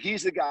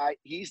 He's the guy.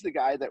 He's the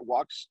guy that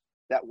walks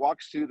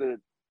through the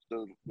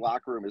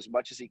locker room as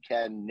much as he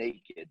can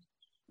naked,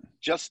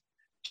 just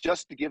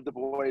to give the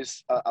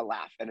boys a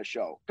laugh and a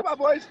show. Come on,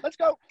 boys, let's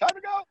go. Time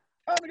to go.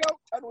 Time to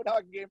win a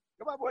hockey game.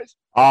 Come on, boys.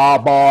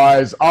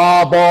 Boys.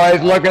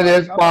 Look at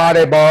this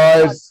body,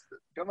 boys.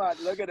 Come on,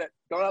 look at it.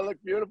 Don't I look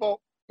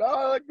beautiful?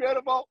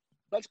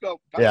 Let's go.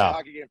 Time to win a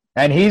hockey game.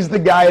 And he's the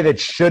guy that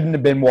shouldn't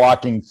have been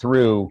walking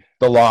through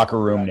the locker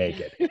room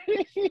naked.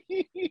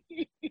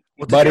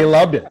 But he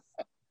loved it.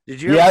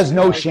 He has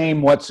no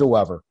shame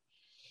whatsoever.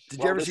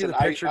 Did you ever see the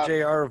picture,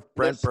 JR, of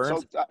Brent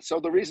Burns?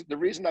 So the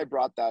reason I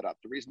brought that up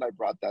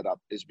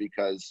is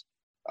because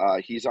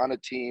he's on a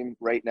team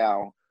right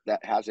now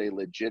that has a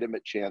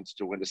legitimate chance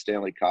to win a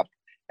Stanley Cup.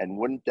 And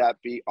wouldn't that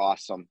be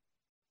awesome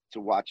to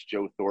watch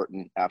Joe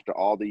Thornton, after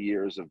all the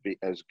years of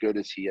as good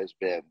as he has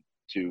been,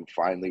 to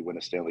finally win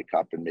a Stanley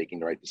Cup and making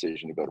the right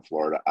decision to go to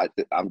Florida?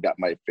 I've got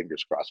my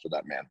fingers crossed for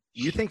that man.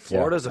 You think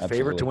Florida's a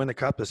favorite to win the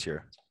Cup this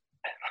year?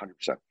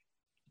 100%.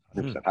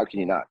 100%. How can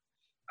you not?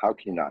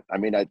 I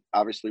mean,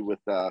 obviously with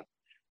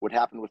what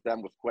happened with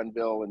them with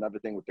Quenneville and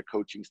everything with the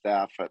coaching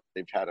staff,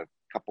 they've had a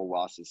couple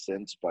losses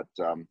since, but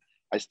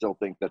I still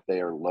think that they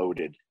are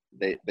loaded.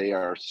 They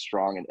are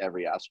strong in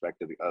every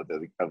aspect of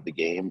the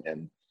game,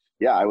 and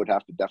I would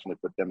have to definitely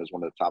put them as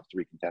one of the top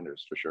 3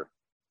 contenders for sure.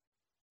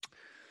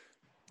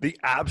 The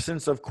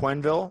absence of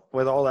Quenneville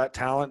with all that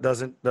talent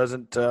doesn't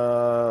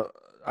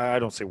I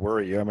don't say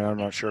worry you. I mean, I'm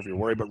not sure if you're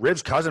worried, but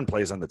Riv's cousin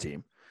plays on the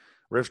team.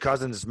 Riv's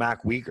cousin is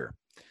Mac Weegar.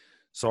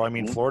 So, I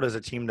mean, Florida's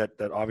a team that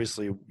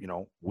obviously,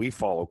 we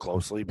follow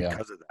closely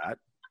because of that.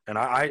 And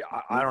I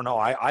don't know.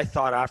 I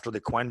thought after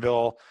the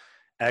Quenneville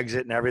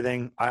exit and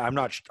everything, I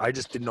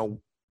just didn't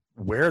know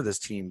where this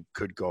team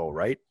could go,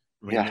 right?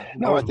 I mean,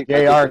 I think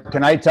JR,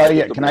 can I tell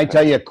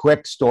you a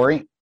quick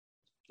story?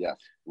 Yeah.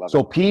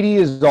 So Petey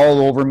is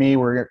all over me.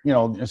 We're,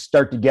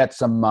 start to get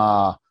some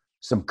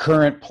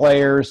current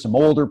players, some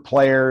older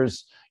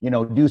players,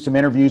 do some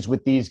interviews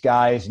with these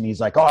guys. And he's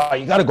like, oh,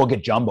 you got to go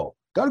get Jumbo.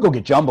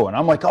 And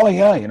I'm like, oh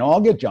yeah,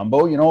 I'll get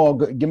Jumbo, I'll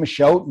give him a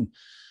shout and,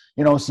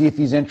 see if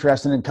he's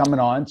interested in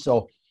coming on.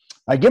 So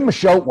I give him a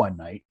shout one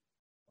night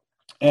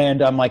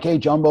and I'm like, hey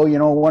Jumbo,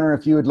 wondering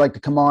if you would like to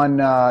come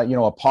on, a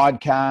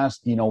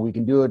podcast, we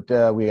can do it.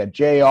 We got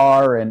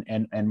JR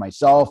and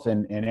myself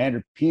and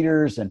Andrew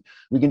Peters, and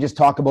we can just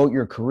talk about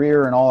your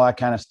career and all that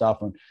kind of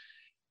stuff. And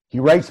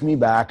he writes me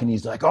back and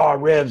he's like, oh,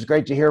 Rivs,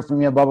 great to hear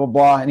from you, blah, blah,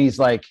 blah. And he's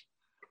like,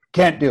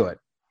 can't do it.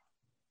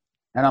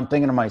 And I'm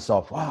thinking to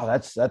myself, wow,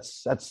 that's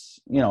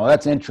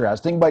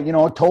interesting, but,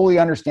 totally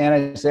understand.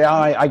 I say, oh,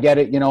 I get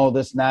it,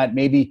 this and that,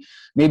 maybe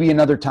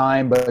another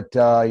time, but,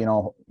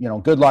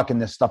 good luck in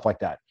this stuff like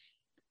that.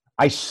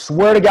 I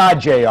swear to God,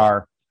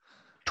 JR,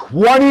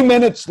 20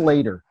 minutes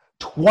later,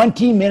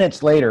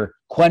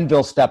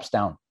 Quenneville steps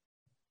down.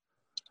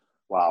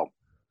 Wow.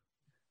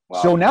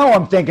 So now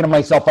I'm thinking to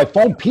myself, I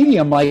phone Petey.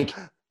 I'm like,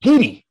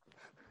 Petey,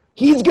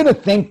 he's going to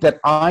think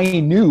that I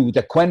knew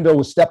that Quenneville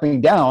was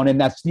stepping down,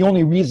 and that's the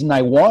only reason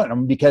I want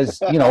him because,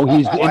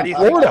 he's in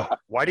Florida.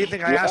 Why do you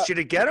think I asked you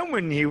to get him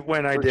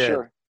when I did?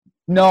 Sure.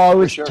 No, it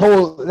was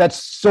total.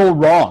 That's so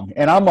wrong.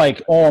 And I'm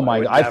like, oh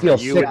my, I feel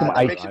sick.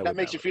 That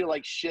makes you feel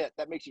like shit.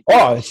 That makes you feel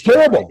like it's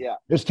terrible. Yeah.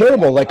 It's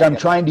terrible. Like I'm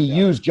trying to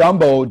use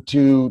Jumbo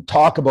to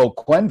talk about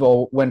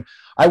Quenneville when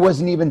I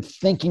wasn't even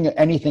thinking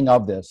anything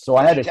of this. So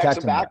I had to text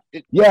him back.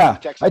 Yeah.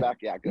 Text him back.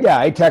 Yeah. Good. Yeah.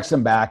 I text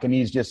him back and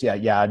he's just,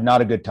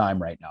 not a good time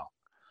right now.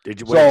 What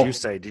did you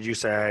say? Did you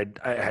say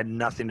I had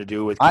nothing to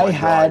do with Quenneville? I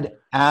had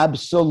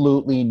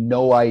absolutely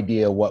no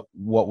idea what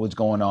was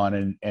going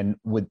on and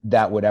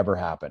that would ever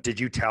happen. Did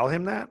you tell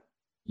him that?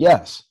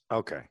 Yes.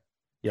 Okay.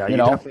 Yeah, you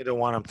definitely don't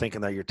want him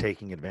thinking that you're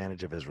taking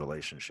advantage of his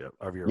relationship.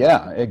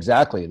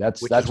 Exactly.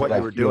 That's what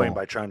you were doing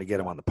by trying to get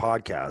him on the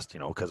podcast,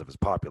 because of his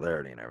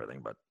popularity and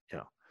everything. But,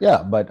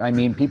 Yeah, but I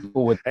mean,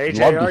 people would Hey,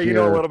 love to JR, hear. you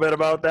know a little bit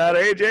about that.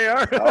 Hey,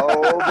 JR.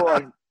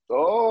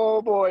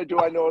 Oh boy, do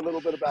I know a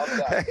little bit about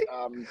that.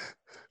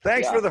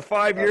 Thanks for the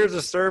 5 years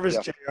of service,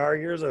 yeah. JR.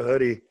 Here's a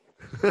hoodie.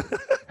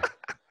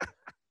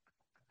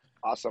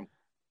 Awesome.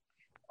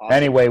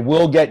 Anyway,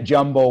 we'll get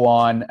Jumbo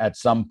on at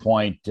some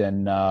point,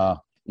 and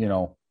you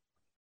know,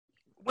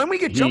 when we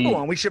get Jumbo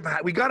on, we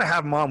got to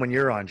have him on when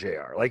you're on,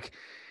 JR. Like,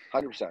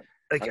 100%.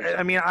 like,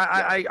 I mean,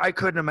 I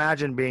couldn't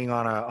imagine being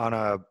on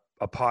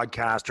a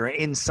podcast or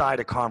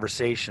inside a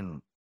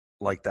conversation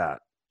like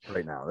that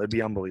right now. That'd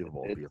be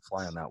unbelievable. It'd be a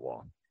fly on that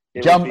wall.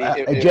 JR.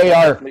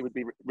 It would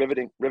be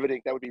riveting.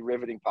 That would be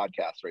riveting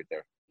podcast right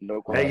there. No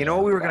question. Hey, you know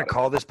what we were going to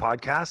call this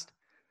podcast?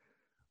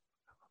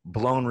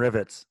 Blown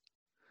Rivets.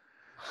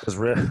 Because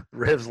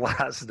Riv's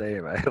last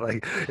name, right?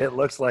 Like, it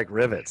looks like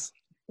rivets.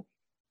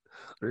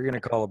 We're going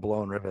to call it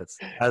Blown Rivets.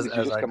 Did you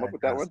just come up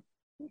with that one?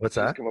 What's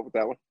that? Did you come up with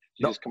that one? Did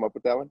you just come up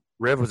with that one?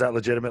 Riv, was that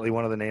legitimately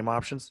one of the name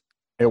options?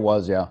 It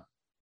was, yeah.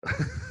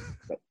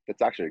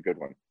 It's actually a good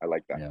one. I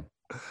like that. Yeah.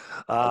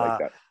 I like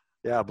that.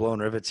 Yeah, Blown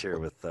Rivets here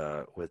with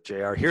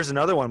JR. Here's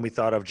another one we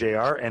thought of,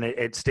 JR, and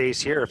it stays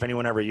here if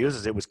anyone ever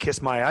uses it, was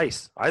Kiss My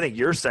Ice. I think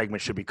your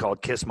segment should be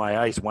called Kiss My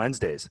Ice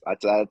Wednesdays.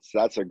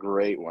 That's a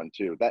great one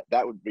too.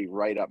 That would be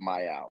right up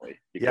my alley.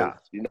 Because,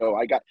 you know,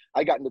 I got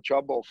into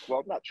trouble.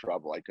 Well, not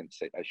trouble. I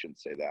shouldn't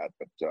say that,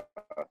 but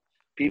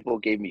people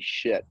gave me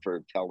shit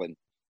for telling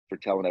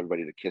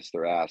everybody to kiss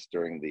their ass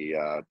during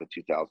the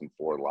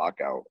 2004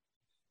 lockout,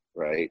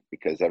 right?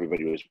 Because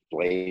everybody was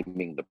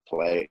blaming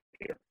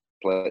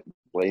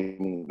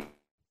blaming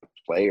the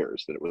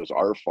players, that it was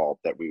our fault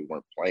that we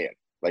weren't playing.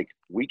 Like,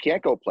 we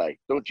can't go play.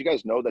 Don't you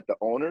guys know that the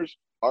owners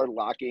are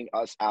locking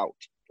us out?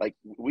 Like,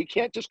 we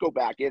can't just go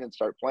back in and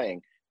start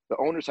playing. The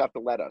owners have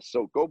to let us.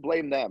 So go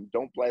blame them.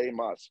 Don't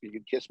blame us. You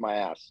can kiss my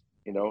ass,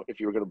 you know,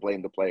 if you were going to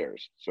blame the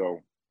players. So,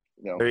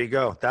 you know, there you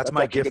go. That's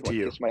my gift to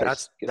you.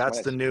 That's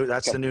the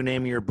new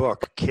name of your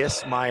book,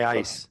 Kiss My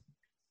Ice.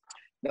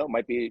 No,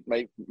 might be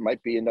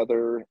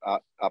another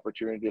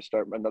opportunity to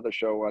start another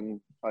show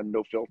on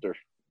No Filter.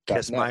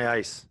 Kiss My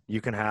Ice.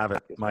 You can have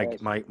it. My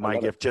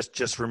gift.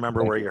 Just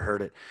remember where you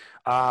heard it.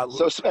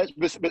 So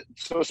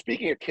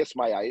speaking of Kiss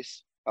My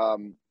Ice,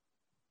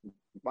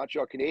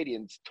 Montreal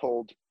Canadiens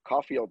told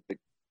Caulfield to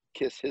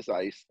kiss his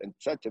ice and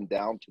sent him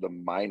down to the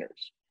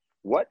minors.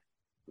 What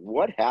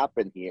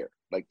happened here?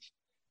 Like,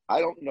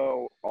 I don't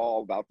know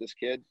all about this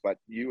kid, but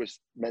you was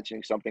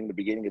mentioning something at the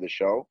beginning of the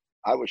show.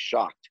 I was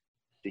shocked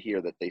to hear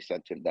that they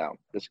sent him down.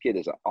 This kid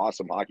is an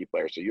awesome hockey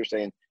player. So you're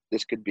saying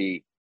this could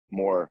be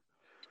more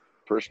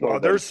personal? Well,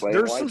 there's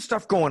some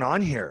stuff going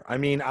on here. I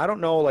mean, I don't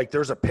know. Like,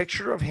 there's a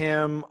picture of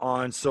him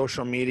on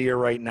social media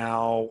right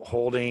now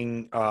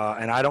holding,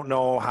 and I don't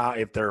know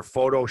if they're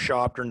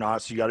photoshopped or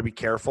not. So you got to be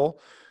careful.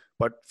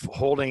 But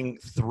holding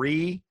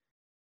 3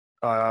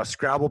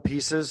 Scrabble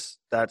pieces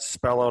that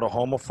spell out a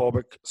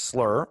homophobic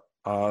slur,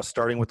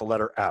 starting with the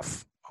letter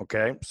F.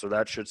 Okay, so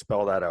that should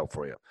spell that out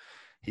for you.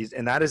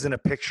 And that is in a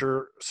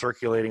picture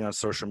circulating on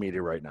social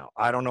media right now.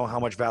 I don't know how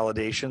much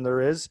validation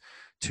there is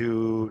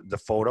to the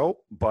photo,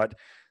 but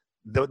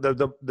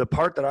the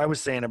part that I was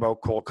saying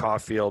about Cole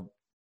Caulfield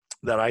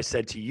that I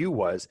said to you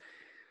was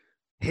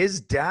his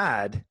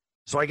dad.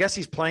 So I guess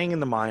he's playing in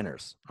the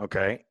minors,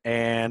 okay?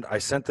 And I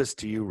sent this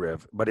to you,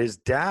 Riv, but his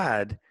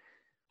dad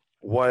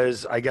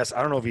was, I guess,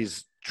 I don't know if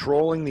he's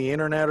trolling the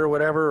internet or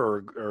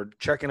whatever, or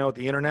checking out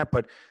the internet,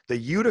 but the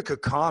Utica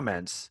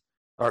Comets,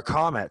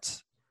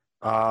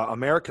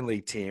 American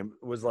League team,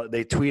 was like,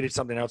 they tweeted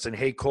something out saying,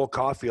 "Hey, Cole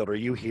Caulfield, are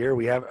you here?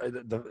 We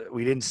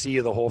didn't see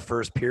you the whole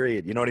first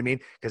period." You know what I mean?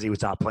 Because he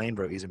was not playing,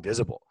 bro. He's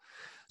invisible.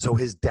 So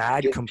his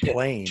dad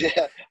complained.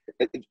 Yeah.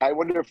 I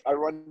wonder if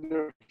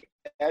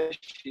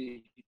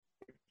Eshy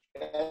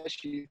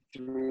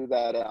threw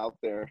that out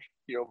there.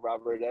 You know,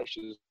 Robert Esch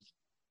is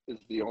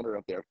the owner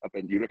up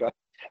in Utica.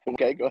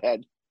 Okay, go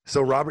ahead.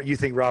 So Robert, you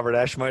think Robert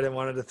Esch might have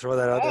wanted to throw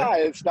that out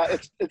there?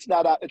 It's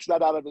not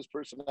out of his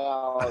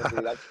personality,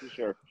 that's for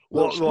sure.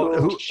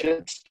 Little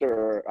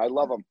shitster. I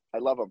love him.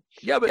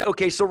 Yeah, but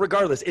okay. So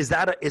regardless, is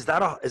that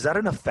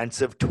an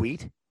offensive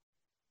tweet?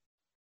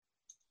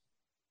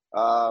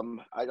 I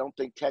don't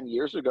think 10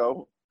 years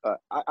ago.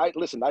 I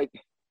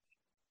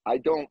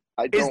don't.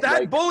 Is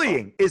that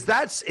bullying? Is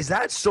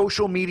that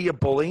social media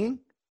bullying?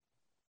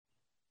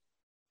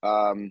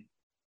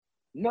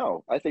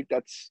 No, I think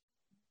that's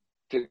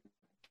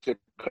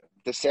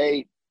to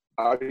say,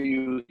 "Are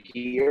you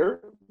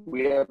here?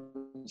 We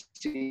haven't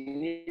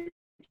seen you."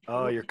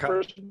 Oh, you're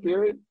first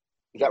period.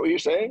 Is that what you're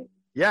saying?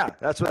 Yeah,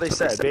 that's what they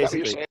said.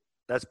 Basically,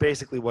 that's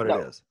basically what it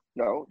is.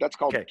 No, that's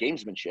called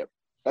gamesmanship.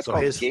 That's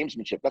called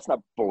gamesmanship. That's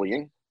not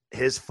bullying.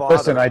 His father.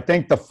 Listen, I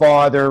think the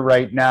father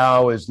right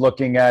now is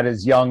looking at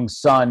his young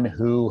son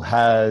who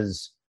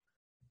has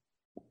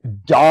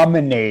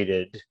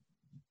dominated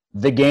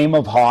the game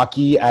of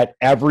hockey at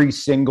every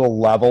single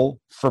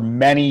level for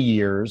many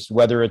years,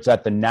 whether it's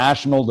at the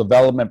National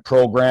Development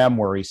Program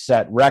where he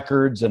set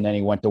records and then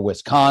he went to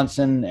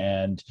Wisconsin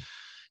and,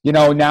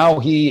 now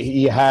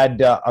he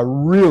had a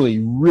really,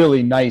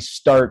 really nice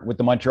start with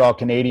the Montreal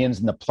Canadiens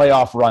in the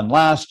playoff run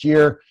last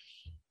year.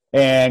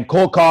 And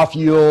Cole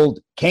Caulfield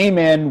came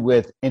in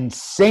with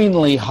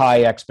insanely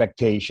high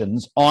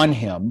expectations on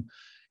him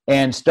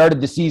and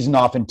started the season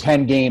off in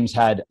 10 games,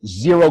 had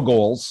 0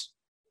 goals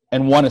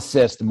and 1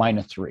 assist,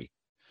 -3.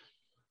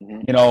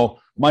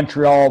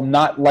 Montreal,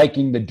 not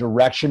liking the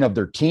direction of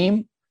their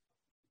team,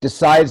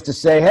 decides to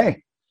say,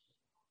 hey,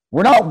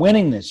 we're not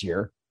winning this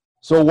year,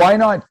 so why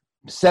not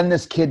send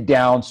this kid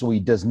down so he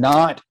does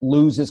not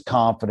lose his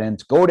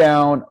confidence, go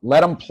down,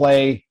 let him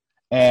play,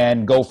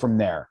 and go from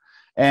there.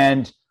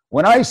 And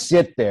when I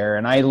sit there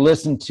and I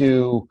listen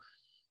to,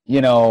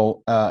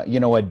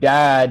 a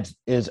dad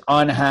is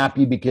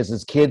unhappy because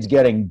his kid's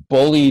getting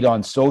bullied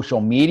on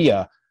social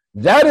media,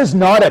 that is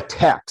not a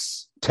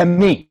text to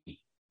me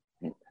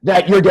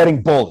that you're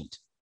getting bullied.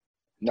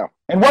 No.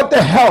 And what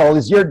the hell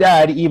is your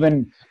dad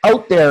even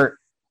out there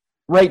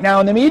right now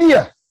in the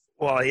media?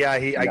 Well, yeah,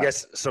 I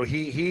guess so.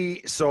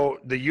 So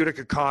the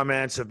Utica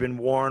comments have been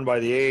warned by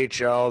the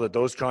AHL that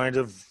those kinds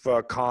of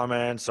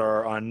comments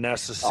are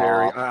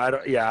unnecessary.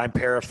 I'm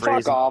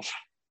paraphrasing. Fuck off.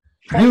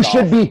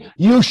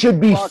 You should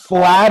be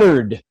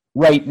flattered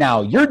right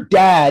now. Your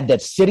dad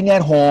that's sitting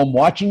at home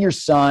watching your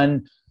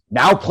son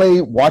now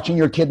watching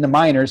your kid in the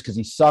minors because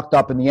he sucked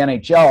up in the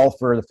NHL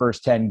for the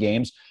first 10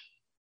 games.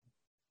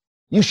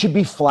 You should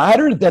be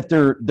flattered that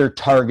they're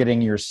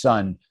targeting your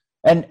son.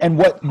 And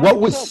what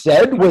was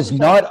said was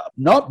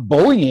not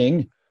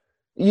bullying.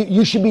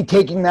 You should be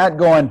taking that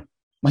going,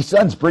 my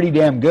son's pretty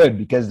damn good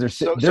because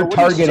they're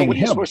targeting him. What are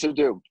you supposed to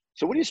do?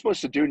 So what are you supposed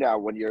to do now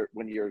when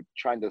you're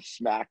trying to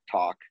smack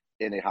talk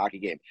in a hockey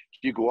game?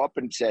 Do you go up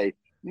and say,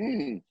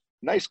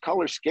 nice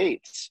color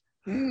skates?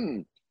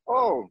 Oh,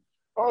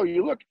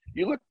 you look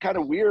kind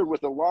of weird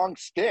with a long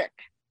stick.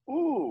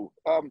 Ooh,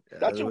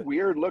 that's a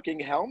weird looking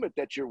helmet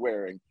that you're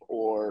wearing.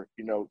 Or,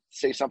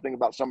 say something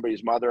about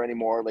somebody's mother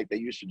anymore, like they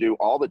used to do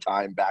all the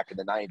time back in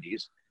the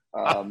 90s.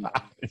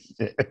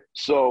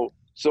 So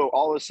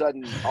all of a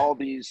sudden, all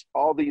these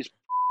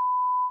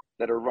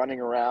that are running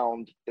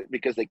around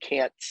because they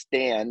can't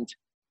stand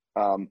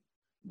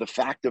the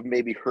fact of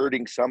maybe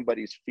hurting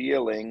somebody's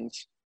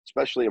feelings,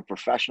 especially a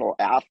professional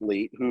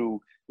athlete who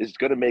is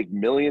going to make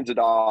millions of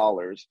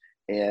dollars.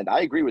 And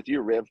I agree with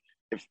you, Riv.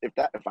 If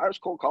I was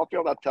Cole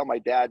Caulfield, I'd tell my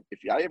dad, if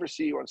I ever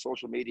see you on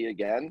social media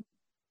again,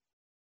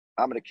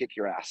 I'm going to kick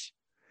your ass.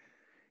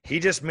 He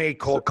just made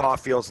Cole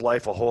Caulfield's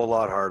life a whole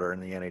lot harder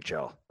in the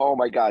NHL. Oh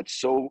my God.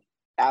 So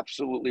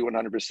absolutely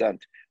 100%.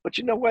 But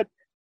you know what?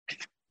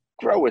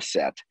 Grow a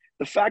set.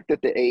 The fact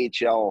that the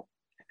AHL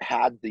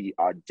had the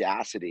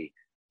audacity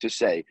to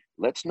say,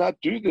 let's not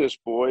do this,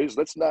 boys.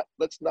 Let's not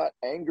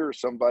anger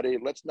somebody.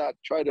 Let's not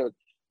play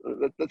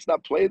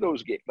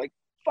those games. Like,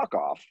 fuck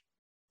off.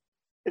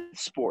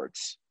 It's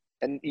sports.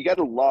 And you got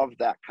to love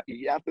that.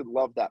 You have to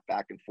love that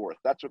back and forth.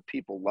 That's what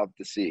people love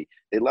to see.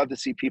 They love to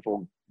see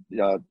people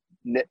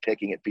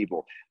nitpicking at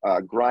people,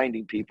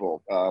 grinding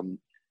people,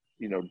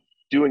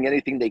 doing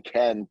anything they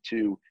can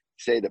to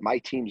say that my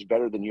team's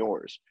better than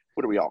yours.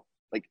 What are we all?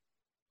 Like,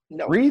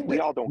 no, we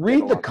all don't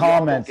read the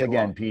comments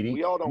again, Petey.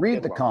 We all don't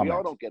read the comments. We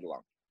all don't get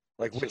along.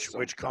 Like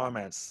which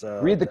comments?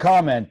 Read the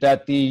comment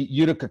that the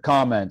Utica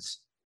comments.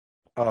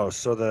 Oh,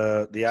 so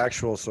the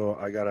actual. So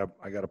I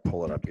gotta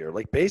pull it up here.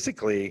 Like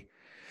basically,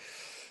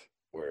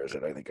 where is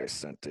it? I think I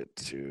sent it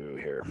to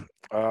here.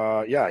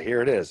 Yeah,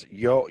 here it is.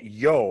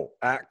 Yo,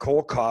 at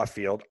Cole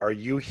Caulfield, are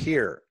you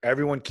here?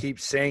 Everyone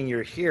keeps saying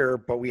you're here,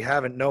 but we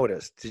haven't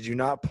noticed. Did you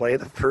not play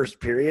the first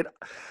period?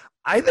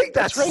 I think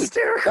that's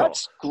hysterical.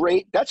 That's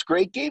great. That's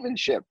great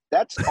gamemanship.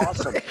 That's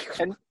awesome.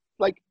 And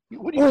like,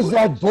 what was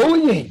that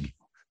bullying?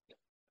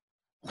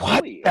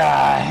 What the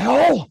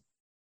hell?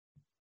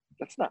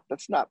 That's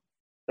not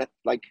that,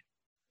 like,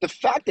 the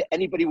fact that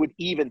anybody would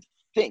even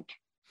think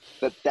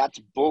that that's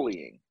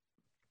bullying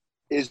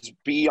is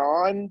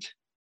beyond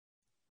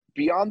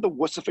the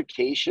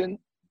wussification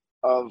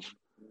of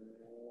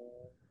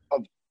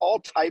all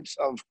types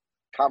of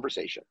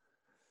conversation.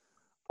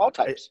 All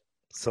types.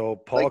 So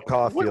Paul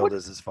Caulfield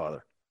is his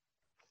father.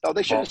 Oh,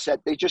 they should have said,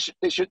 they should,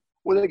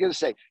 what are they going to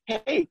say?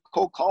 Hey,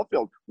 Cole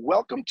Caulfield,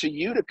 welcome to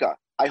Utica.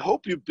 I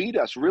hope you beat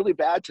us really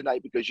bad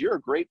tonight because you're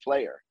a great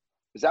player.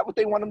 Is that what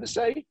they want him to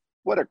say?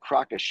 What a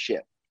crock of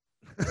shit.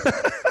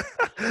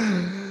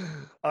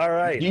 All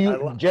right.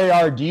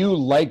 JR, do you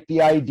like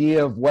the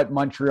idea of what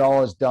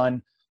Montreal has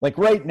done? Like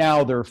right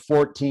now, they're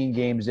 14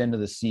 games into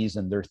the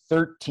season. They're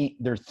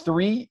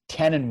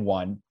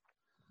 3-10-1.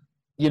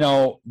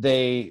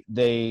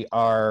 They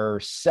are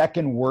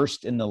second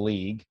worst in the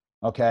league.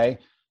 Okay.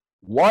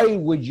 Why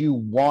would you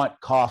want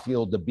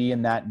Caulfield to be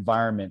in that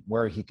environment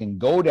where he can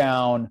go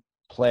down,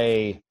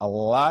 play a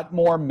lot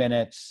more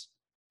minutes,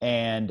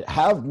 and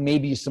have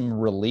maybe some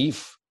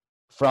relief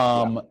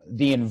from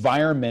the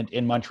environment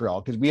in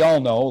Montreal? Because we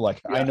all know,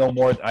 I know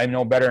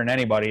better than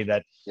anybody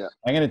that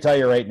I'm going to tell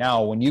you right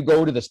now, when you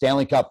go to the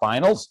Stanley Cup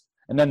Finals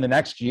and then the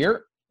next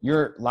year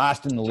you're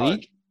last in the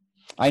league.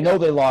 I know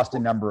they lost a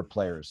number of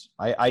players.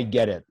 I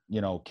get it.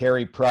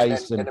 Carey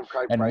Price and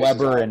Price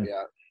Weber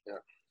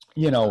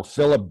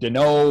Philip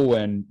Deneau,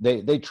 and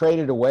they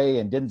traded away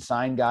and didn't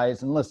sign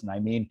guys. And listen, I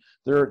mean,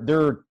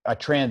 they're a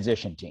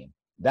transition team.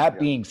 That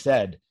being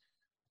said,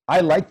 I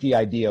like the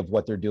idea of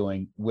what they're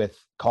doing with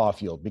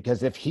Caulfield,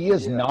 because if he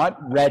is not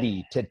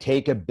ready to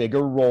take a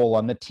bigger role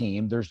on the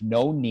team, there's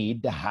no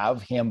need to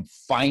have him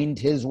find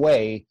his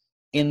way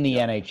in the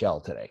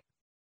NHL today.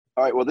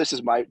 All right. Well, this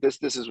is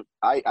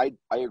I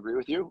agree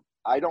with you.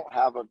 I don't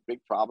have a big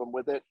problem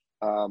with it.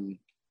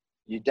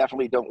 You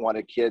definitely don't want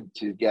a kid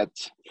to get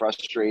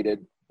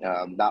frustrated,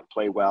 not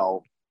play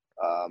well,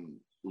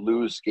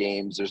 lose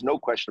games. There's no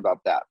question about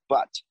that.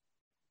 But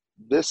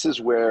this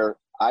is where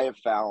I have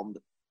found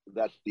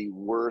that the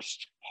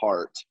worst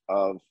part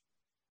of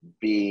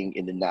being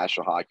in the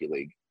National Hockey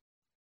League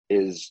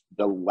is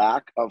the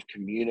lack of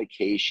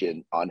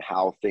communication on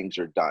how things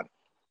are done.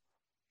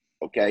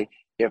 Okay.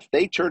 If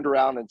they turned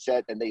around and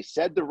said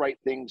the right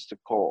things to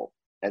Cole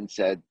and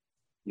said,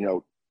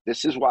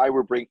 this is why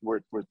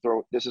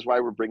this is why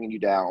we're bringing you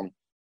down.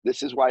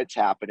 This is why it's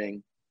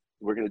happening.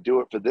 We're going to do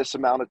it for this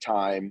amount of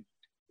time.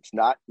 It's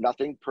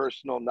nothing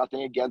personal,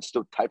 nothing against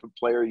the type of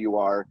player you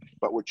are,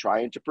 but we're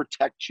trying to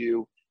protect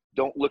you.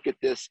 Don't look at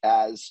this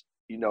as,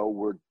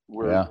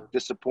 we're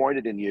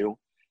disappointed in you,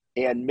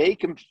 and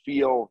make him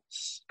feel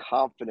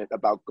confident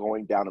about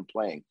going down and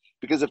playing.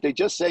 Because if they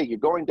just say you're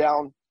going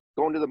down,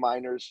 going to the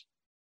minors,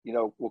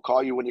 we'll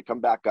call you when you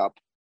come back up,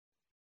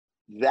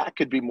 that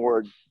could be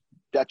more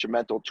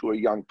detrimental to a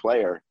young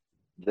player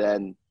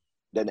than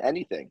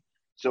anything.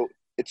 So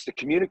it's the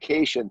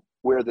communication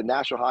where the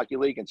National Hockey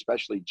League, and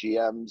especially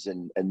GMs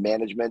and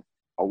management,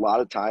 a lot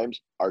of times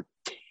are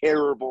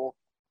terrible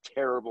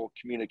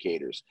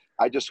communicators.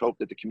 I just hope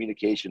that the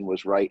communication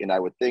was right. And I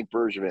would think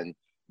Bergevin,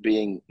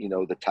 being,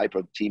 the type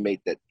of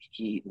teammate that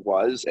he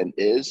was and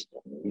is,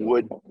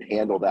 would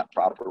handle that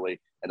properly.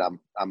 And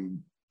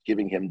I'm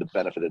giving him the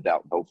benefit of the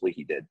doubt. Hopefully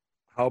he did.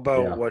 How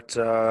about what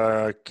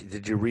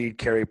did you read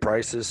Carey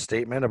Price's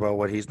statement about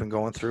what he's been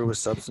going through with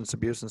substance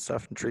abuse and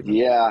stuff and treatment?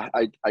 Yeah,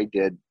 I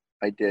did.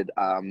 I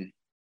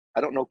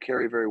don't know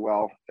Carey very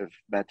well. I've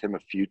met him a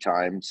few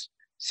times.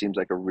 Seems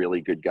like a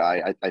really good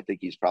guy. I think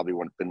he's probably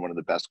been one of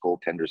the best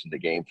goaltenders in the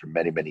game for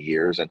many, many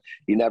years. And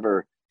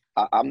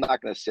I'm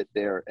not going to sit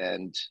there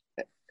and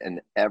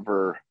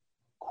ever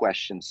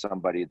question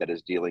somebody that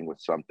is dealing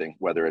with something,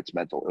 whether it's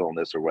mental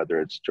illness or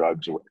whether it's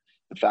drugs. Or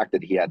the fact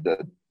that he had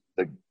the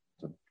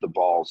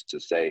balls to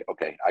say,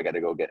 okay, I got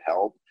to go get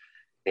help.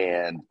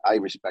 And I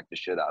respect the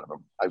shit out of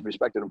him. I've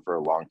respected him for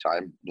a long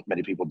time.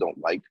 Many people don't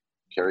like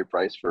Carey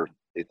Price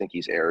they think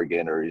he's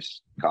arrogant or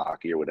he's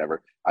cocky or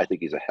whatever. I think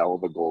he's a hell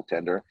of a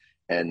goaltender.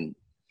 And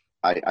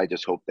I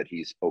just hope that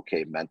he's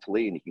okay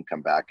mentally and he can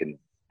come back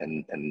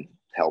and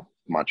help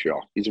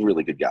Montreal. He's a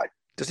really good guy.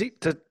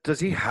 Does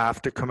he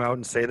have to come out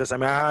and say this? I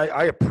mean,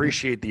 I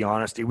appreciate the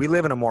honesty. We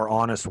live in a more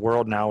honest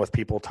world now with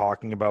people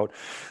talking about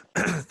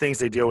things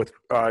they deal with.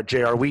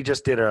 JR, we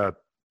just did our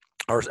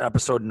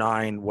episode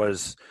 9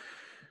 was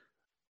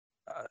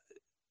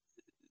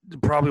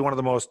probably one of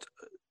the most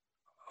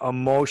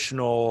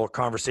emotional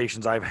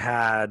conversations I've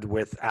had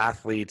with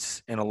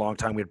athletes in a long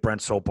time. We had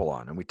Brent Sopel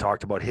on, and we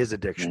talked about his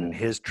addiction and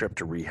his trip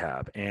to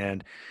rehab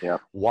and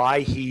why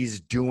he's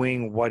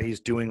doing what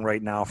he's doing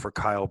right now for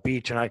Kyle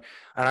Beach. And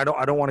I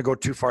don't want to go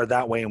too far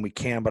that way, and we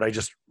can, but I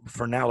just,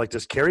 for now,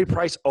 does Carey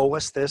Price owe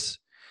us this?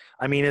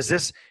 I mean, is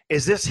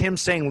this him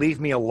saying, leave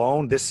me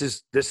alone?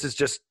 Is this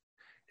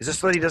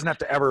so that he doesn't have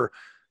to ever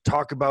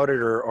talk about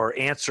it or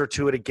answer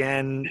to it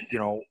again,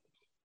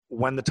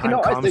 when the time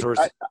comes?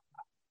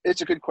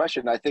 It's a good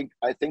question. I think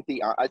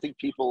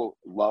people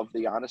love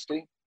the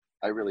honesty.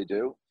 I really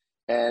do.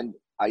 And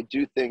I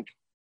do think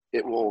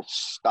it will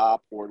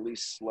stop or at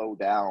least slow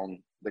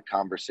down the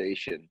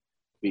conversation,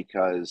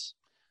 because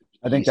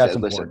I think that's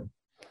important.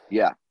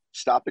 Listen,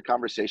 stop the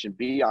conversation.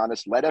 Be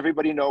honest. Let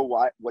everybody know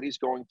what he's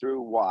going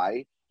through,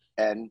 why.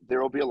 And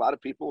there will be a lot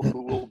of people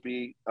who will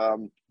be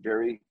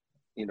very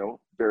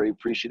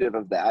appreciative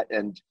of that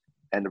and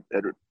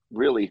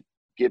really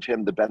give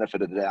him the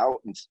benefit of the doubt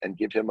and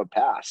give him a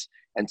pass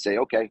and say,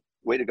 okay,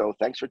 way to go.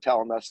 Thanks for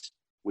telling us.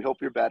 We hope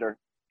you're better.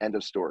 End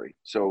of story.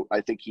 So I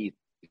think he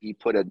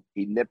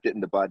nipped it in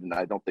the bud, and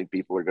I don't think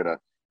people are going to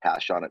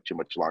hash on it too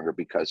much longer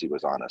because he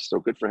was honest. So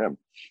good for him.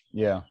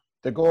 Yeah.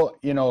 The goal,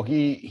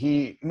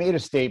 he made a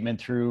statement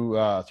through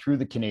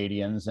the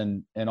Canadians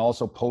and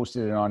also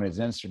posted it on his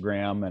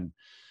Instagram and,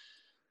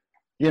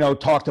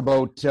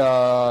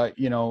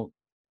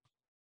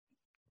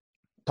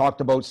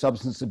 talked about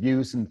substance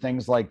abuse and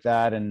things like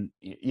that. And,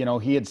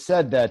 he had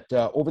said that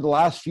over the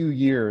last few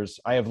years,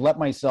 I have let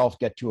myself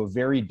get to a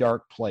very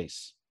dark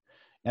place,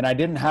 and I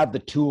didn't have the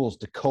tools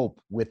to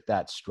cope with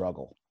that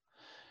struggle.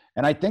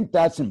 And I think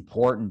that's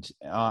important.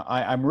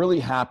 I'm really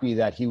happy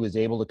that he was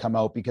able to come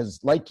out because,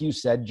 like you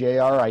said,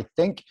 JR, I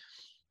think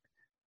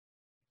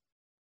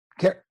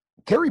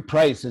Carey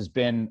Price has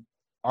been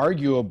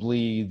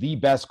arguably the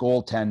best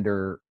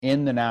goaltender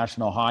in the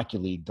National Hockey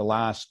League the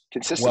last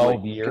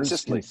 12 years.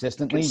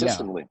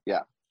 Consistently.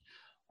 Yeah.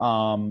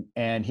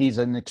 And he's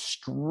an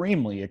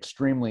extremely,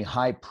 extremely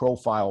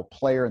high-profile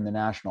player in the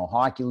National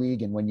Hockey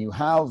League. And when you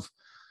have,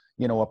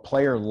 a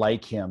player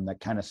like him that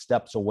kind of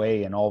steps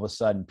away and all of a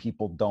sudden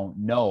people don't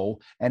know,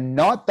 and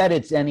not that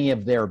it's any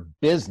of their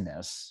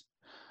business.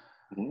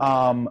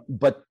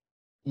 But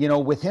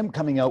with him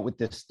coming out with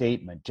this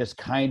statement, just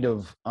kind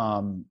of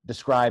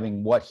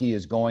describing what he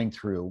is going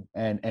through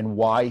and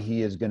why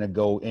he is going to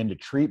go into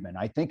treatment,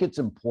 I think it's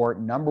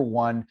important. Number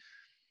one,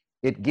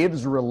 it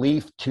gives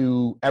relief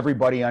to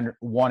everybody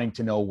wanting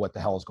to know what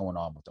the hell is going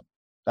on with him.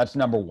 That's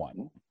number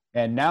one.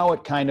 And now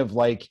it kind of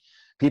like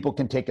people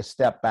can take a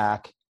step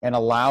back and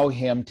allow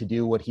him to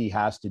do what he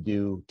has to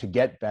do to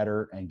get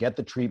better and get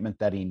the treatment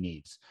that he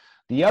needs.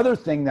 The other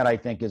thing that I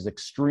think is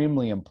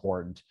extremely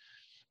important,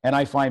 and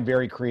I find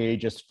very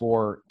courageous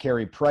for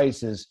Carey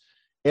Price, is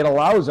it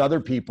allows other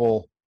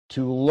people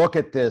to look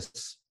at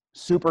this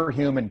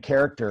superhuman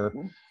character.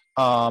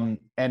 And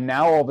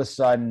now all of a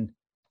sudden,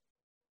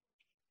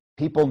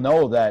 people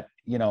know that,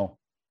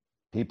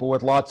 people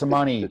with lots of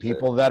money,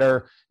 people that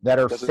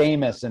are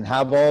famous and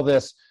have all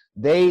this,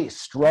 they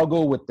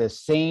struggle with the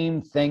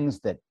same things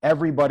that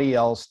everybody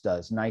else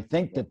does. And I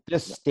think that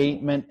this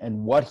statement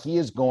and what he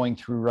is going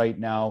through right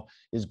now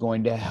is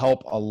going to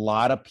help a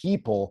lot of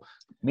people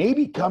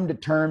maybe come to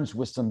terms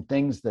with some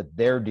things that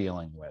they're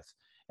dealing with.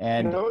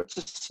 And it's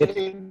the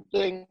same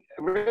thing.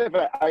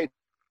 I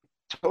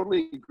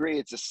totally agree.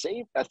 It's the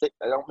same. I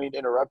don't mean to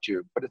interrupt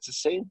you, but it's the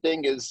same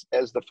thing as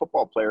the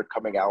football player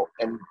coming out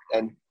and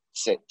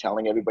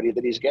telling everybody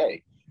that he's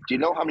gay. Do you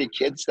know how many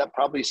kids that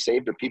probably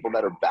saved are people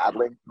that are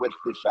battling with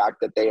the fact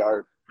that they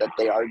are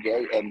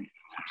gay, and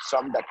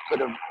some that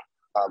could have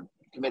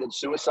committed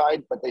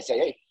suicide, but they say,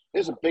 hey,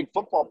 there's a big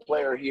football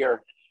player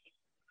here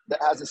that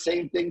has the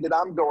same thing that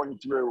I'm going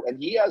through,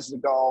 and he has the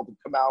gall to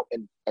come out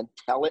and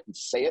tell it and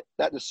say it.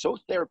 That is so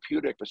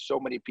therapeutic for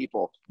so many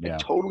people. Yeah. I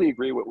totally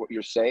agree with what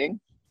you're saying.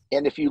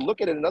 And if you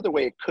look at it another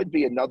way, it could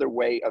be another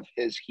way of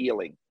his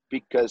healing,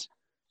 because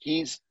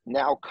he's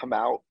now come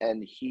out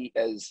and he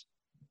has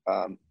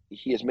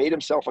made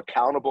himself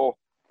accountable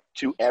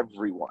to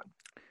everyone.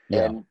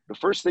 Yeah. And the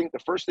first thing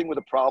with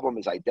a problem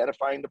is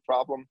identifying the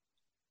problem,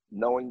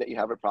 knowing that you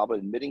have a problem,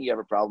 admitting you have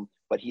a problem,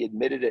 but he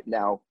admitted it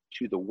now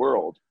to the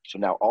world. So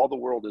now all the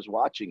world is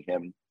watching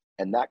him,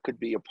 and that could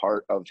be a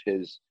part of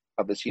his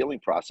healing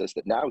process,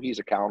 that now he's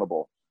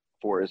accountable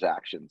for his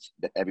actions,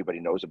 that everybody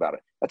knows about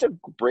it. That's a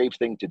brave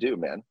thing to do,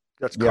 man.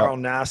 That's Carl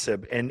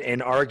Nassib, and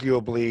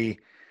arguably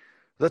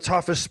the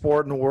toughest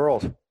sport in the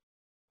world.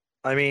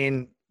 I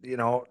mean,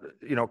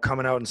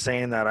 coming out and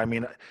saying that, I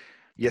mean,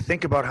 you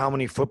think about how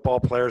many football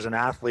players and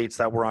athletes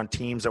that were on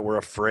teams that were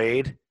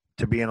afraid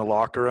to be in a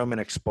locker room and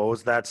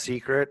expose that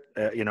secret,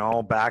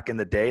 back in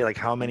the day, like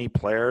how many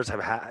players have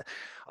had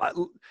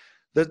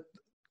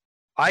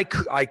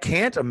I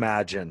can't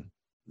imagine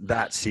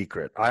that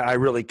secret. I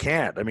really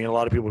can't. I mean, a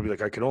lot of people would be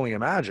like, I can only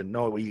imagine.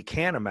 No, you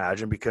can't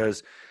imagine,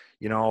 because,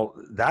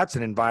 that's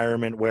an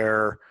environment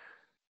where,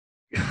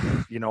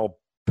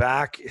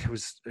 back, it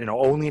was,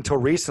 only until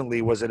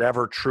recently was it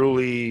ever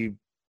truly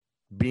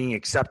being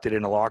accepted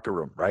in a locker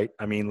room, right?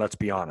 I mean, let's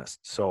be honest.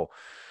 So,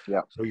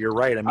 yeah. So you're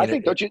right. I mean, I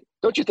think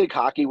don't you think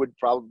hockey would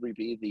probably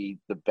be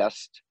the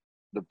best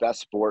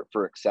sport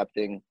for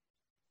accepting,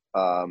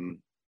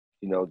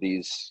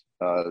 these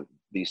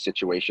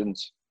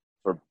situations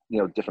for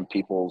different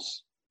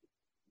people's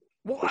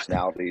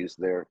personalities.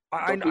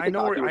 I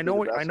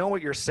know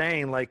what you're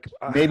saying. Like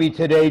maybe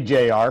today,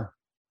 JR.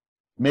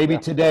 Maybe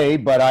today,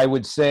 but I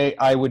would say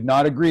I would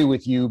not agree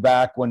with you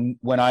back when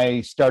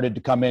I started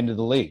to come into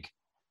the league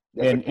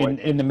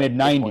in the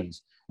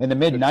mid-90s. In the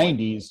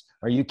mid-90s,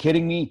 are you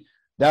kidding me?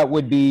 That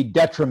would be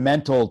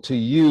detrimental to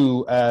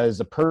you as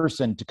a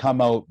person to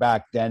come out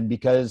back then,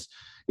 because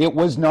it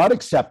was not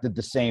accepted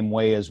the same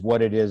way as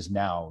what it is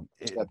now.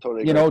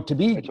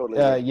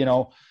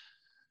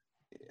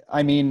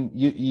 I mean,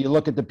 you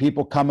look at the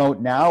people come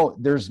out now,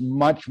 there's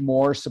much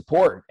more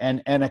support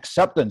and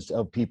acceptance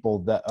of people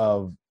that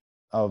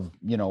of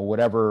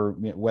whatever,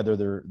 whether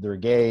they're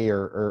gay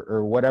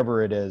or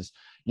whatever it is,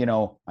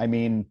 I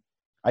mean,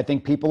 I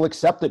think people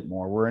accept it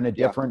more. We're in a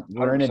different,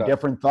 we're in a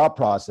different thought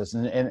process,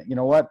 and you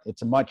know what?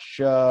 It's a much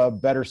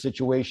better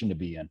situation to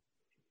be in.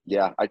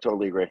 Yeah, I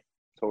totally agree.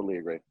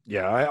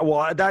 Yeah.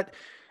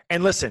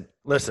 And listen,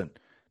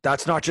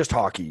 that's not just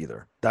hockey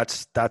either.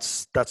 That's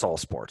all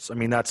sports. I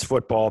mean, that's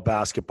football,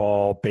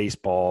 basketball,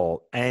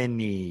 baseball,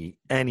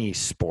 any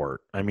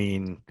sport. I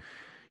mean,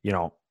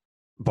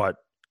 but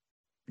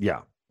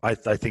yeah, I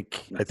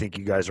think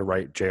you guys are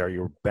right, JR.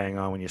 You were bang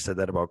on when you said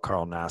that about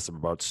Carl Nassib,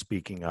 about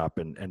speaking up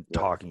and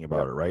talking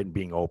about it, right? And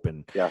being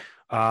open. Yeah.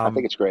 I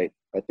think it's great.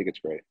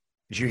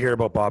 Did you hear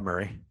about Bob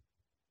Murray?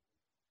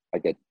 I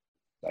did.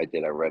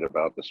 I read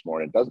about it this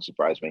morning. It doesn't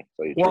surprise me.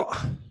 It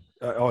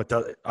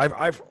does.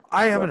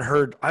 I haven't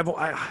heard.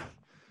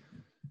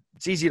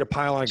 It's easy to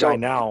pile on a guy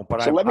now,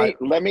 but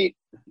let me.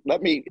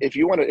 If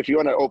you want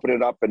to open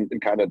it up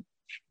and kind of,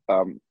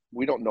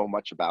 we don't know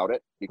much about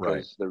it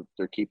because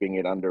they're keeping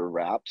it under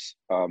wraps.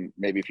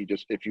 Maybe if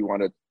you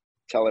want to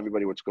tell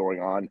everybody what's going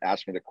on,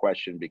 ask me the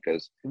question,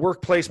 because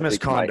workplace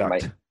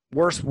misconduct.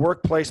 Worst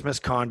workplace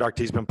misconduct.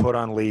 He's been put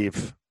on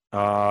leave.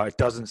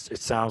 It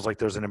sounds like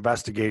there's an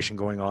investigation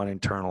going on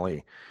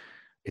internally.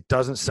 It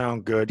doesn't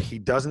sound good. He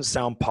doesn't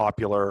sound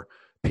popular.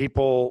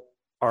 People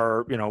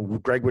are,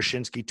 Greg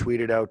Wyshynski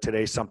tweeted out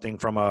today something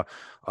from a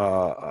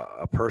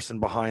person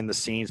behind the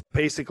scenes,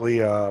 basically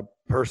a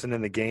person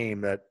in the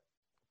game that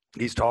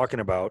he's talking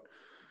about,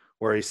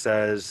 where he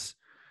says,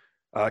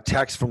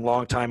 text from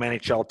longtime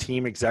NHL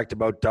team exec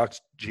about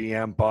Ducks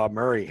GM Bob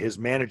Murray. His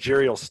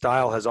managerial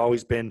style has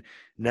always been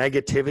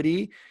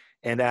negativity,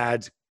 and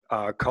adds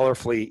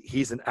colorfully,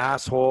 he's an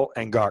asshole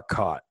and got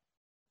caught.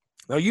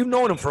 Now, you've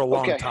known him for a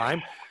long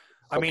time.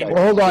 I mean,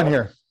 well, hold on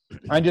here.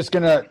 I'm just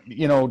gonna,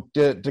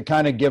 to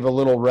kind of give a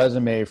little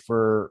resume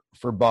for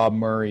Bob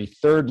Murray.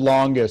 Third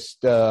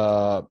longest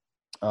tenured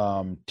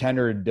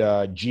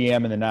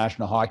GM in the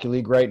National Hockey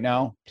League right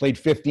now. Played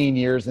 15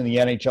 years in the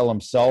NHL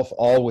himself,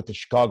 all with the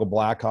Chicago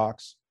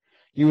Blackhawks.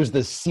 He was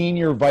the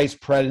senior vice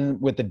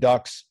president with the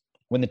Ducks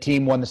when the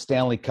team won the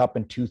Stanley Cup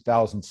in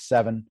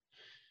 2007.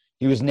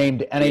 He was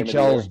named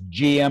NHL's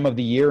GM of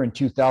the Year in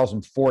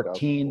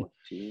 2014.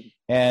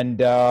 And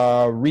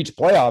reached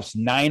playoffs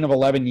 9 of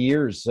 11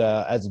 years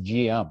as a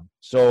GM.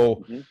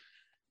 So,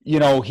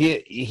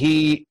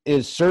 he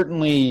is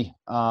certainly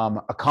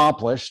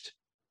accomplished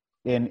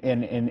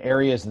in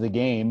areas of the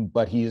game,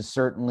 but he is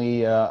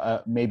certainly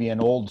maybe an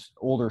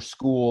older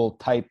school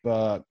type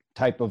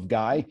of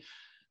guy,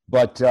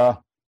 but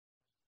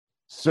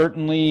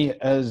certainly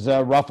has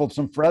ruffled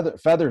some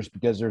feathers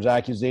because there's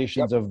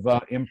accusations of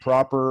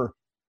improper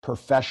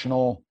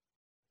professional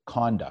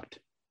conduct.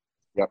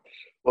 Yep.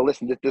 Well,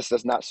 listen, this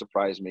does not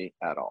surprise me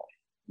at all.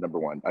 Number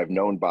one, I've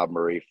known Bob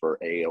Murray for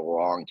a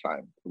long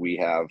time. We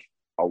have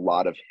a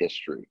lot of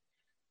history.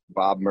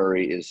 Bob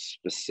Murray is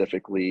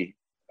specifically,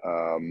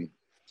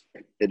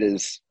 it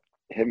is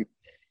him.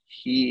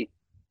 He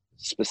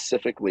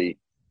specifically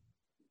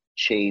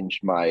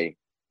changed my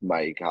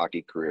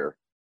hockey career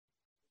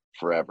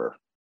forever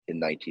in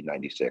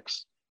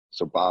 1996.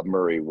 So Bob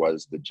Murray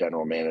was the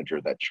general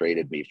manager that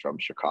traded me from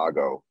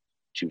Chicago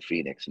to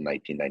Phoenix in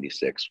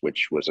 1996,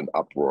 which was an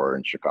uproar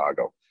in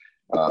Chicago.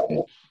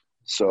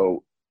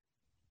 So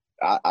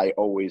I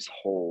always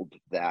hold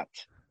that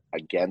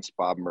against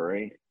Bob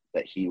Murray,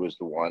 that he was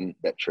the one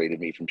that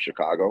traded me from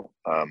Chicago,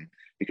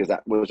 because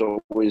that was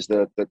always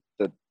the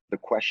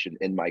question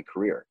in my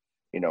career.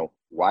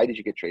 Why did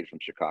you get traded from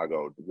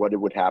Chicago? What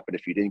would happen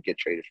if you didn't get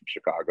traded from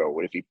Chicago?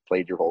 What if you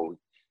played your whole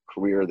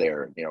career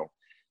there?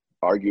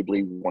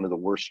 Arguably one of the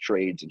worst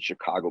trades in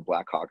Chicago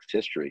Blackhawks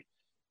history.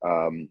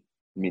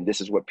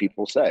 This is what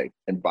people say,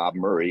 and Bob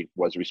Murray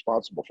was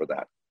responsible for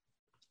that.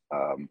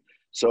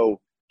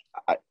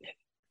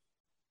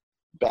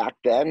 Back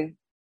then,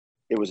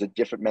 it was a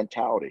different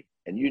mentality.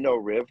 And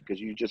Riv, because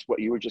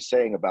what you were just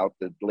saying about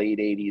the late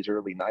 80s,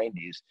 early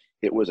 90s,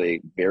 it was a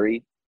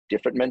very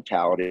different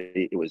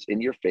mentality. It was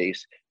in your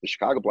face. The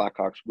Chicago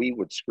Blackhawks, we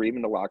would scream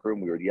in the locker room.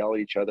 We would yell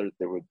at each other.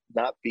 There would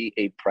not be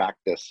a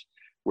practice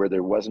where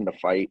there wasn't a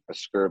fight, a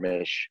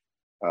skirmish.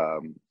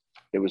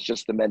 It was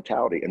just the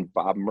mentality. And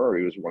Bob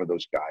Murray was one of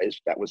those guys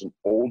that was an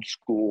old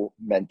school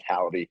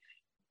mentality,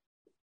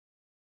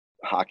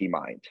 hockey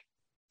mind.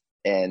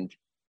 And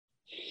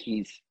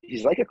he's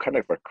like a kind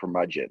of a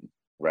curmudgeon,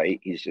 right?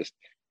 He's just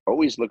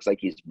always looks like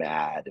he's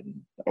mad and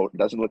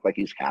doesn't look like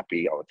he's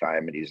happy all the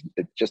time. And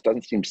it just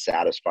doesn't seem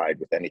satisfied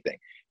with anything.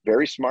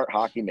 Very smart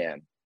hockey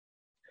man.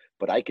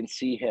 But I can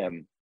see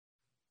him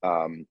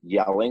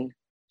yelling,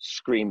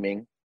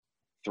 screaming,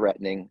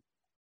 threatening,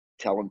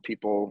 telling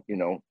people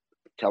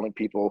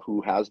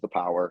who has the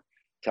power,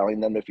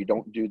 telling them if you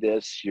don't do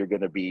this, you're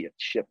going to be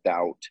shipped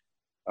out.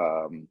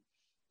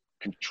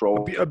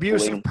 Control,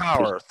 abuse of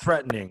power,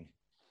 threatening.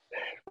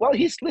 Well,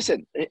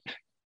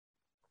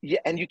 yeah,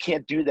 and you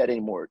can't do that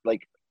anymore.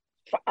 Like,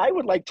 I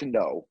would like to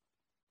know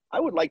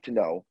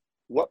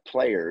what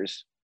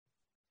players,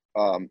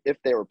 if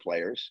they were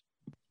players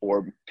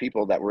or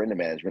people that were into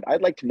management,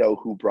 I'd like to know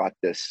who brought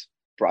this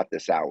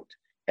out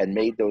and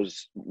made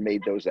those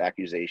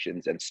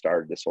accusations and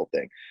started this whole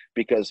thing,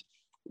 because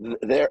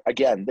those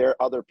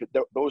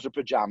are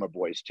pajama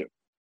boys too.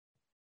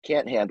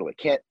 Can't handle it.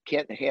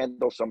 Can't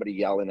handle somebody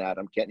yelling at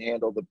them. Can't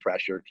handle the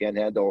pressure. Can't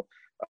handle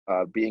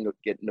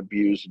getting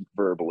abused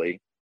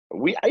verbally.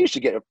 I used to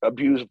get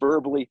abused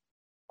verbally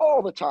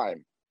all the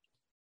time.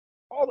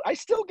 I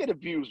still get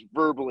abused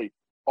verbally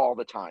all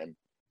the time.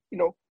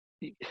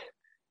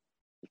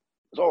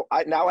 So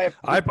I have.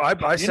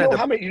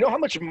 You know how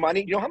much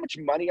money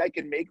I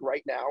can make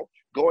right now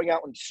going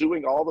out and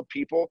suing all the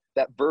people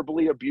that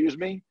verbally abuse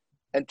me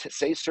and to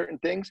say certain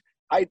things.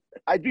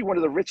 I'd be one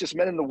of the richest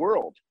men in the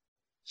world.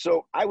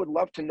 So I would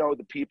love to know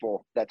the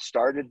people that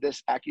started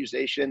this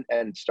accusation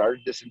and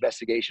started this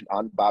investigation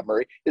on Bob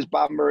Murray. Is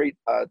Bob Murray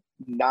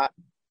not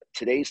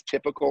today's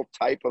typical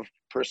type of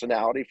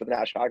personality for the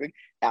National Hockey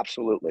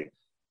League?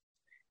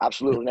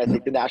 Absolutely. And I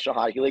think the National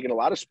Hockey League and a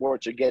lot of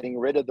sports are getting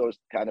rid of those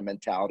kind of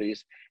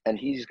mentalities, and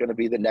he's going to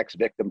be the next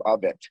victim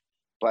of it.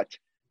 But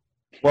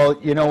well,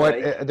 you know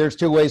what? There's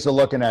two ways of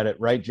looking at it,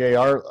 right,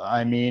 JR?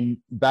 I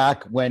mean,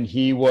 back when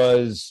he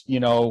was,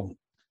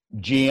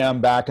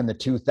 GM back in the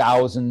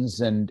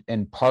 2000s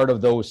and part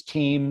of those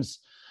teams.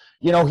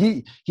 You know,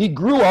 he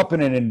grew up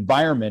in an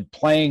environment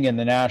playing in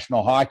the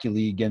National Hockey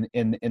League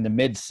in the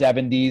mid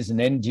 70s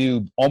and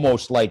into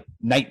almost like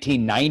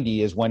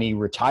 1990 is when he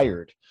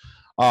retired.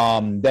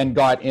 Then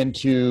got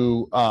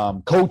into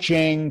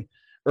coaching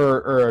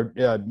or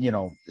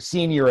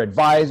senior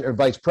advisor or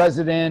vice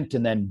president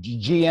and then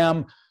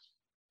GM.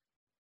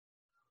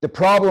 The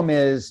problem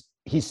is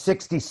he's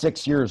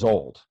 66 years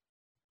old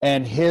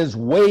and his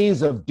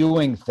ways of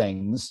doing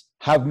things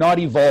have not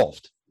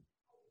evolved.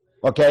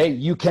 Okay,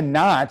 you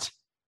cannot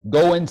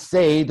go and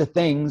say the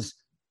things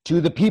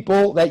to the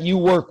people that you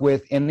work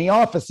with in the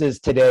offices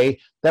today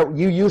that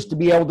you used to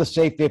be able to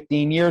say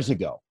 15 years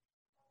ago.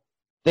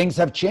 Things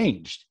have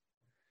changed.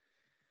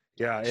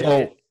 Yeah,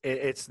 so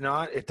it's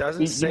not. It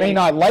doesn't. You may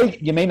not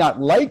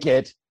like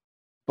it,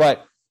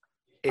 but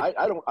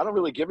I don't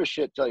really give a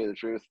shit. Tell you the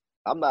truth,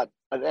 I'm not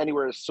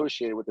anywhere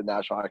associated with the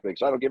National Hockey League,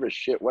 so I don't give a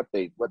shit what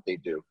they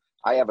do.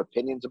 I have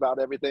opinions about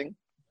everything.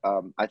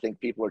 I think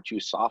people are too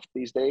soft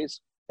these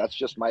days. That's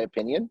just my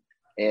opinion.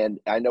 And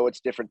I know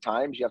it's different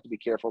times. You have to be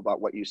careful about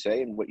what you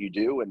say and what you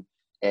do.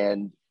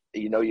 And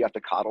you have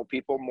to coddle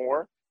people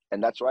more.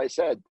 And that's why I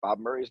said Bob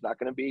Murray is not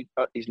going to be,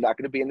 he's not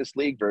going to be in this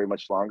league very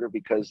much longer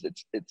because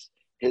it's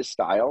his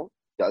style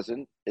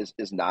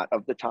is not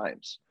of the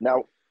times.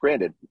 Now,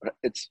 granted,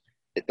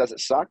 does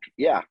it suck?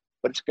 Yeah,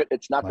 but it's good.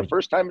 It's not the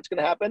first time it's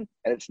going to happen,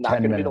 and it's not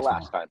going to be the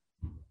last time.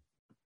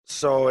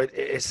 So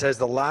it says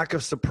the lack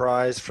of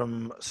surprise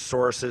from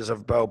sources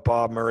about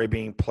Bob Murray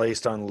being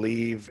placed on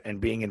leave and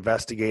being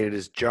investigated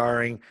is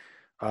jarring.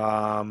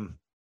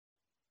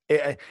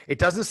 It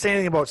doesn't say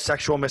anything about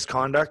sexual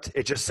misconduct.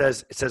 It just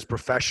says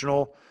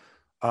professional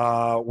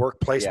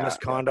workplace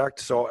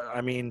misconduct. So,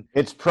 I mean,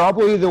 it's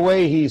probably the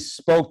way he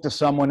spoke to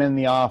someone in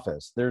the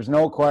office. There's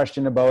no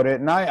question about it.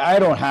 And I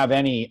don't have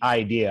any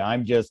idea.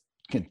 I'm just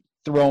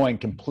throwing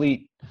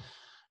complete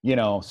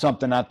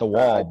something at the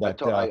wall. I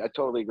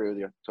totally agree with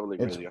you.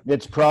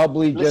 It's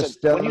probably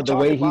just the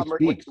way he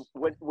speaks.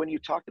 When you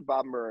talk to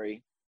Bob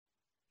Murray,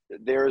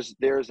 there's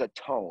a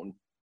tone,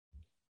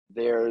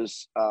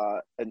 there's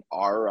an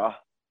aura,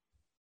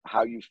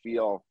 how you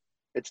feel.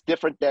 It's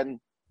different than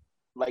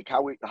like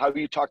how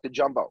you talk to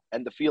Jumbo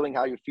and the feeling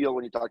how you feel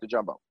when you talk to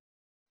Jumbo.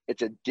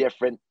 It's a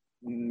different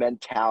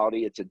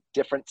mentality. It's a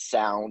different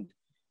sound.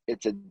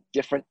 It's a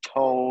different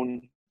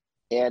tone.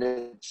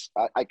 And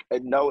I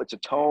know it's a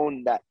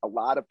tone that a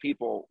lot of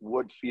people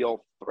would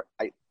feel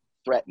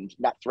threatened,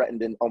 not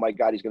threatened in, oh my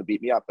God, he's going to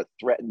beat me up, but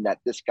threatened that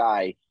this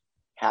guy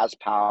has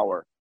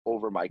power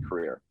over my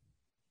career.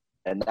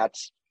 And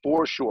that's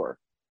for sure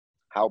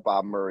how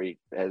Bob Murray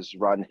has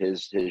run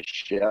his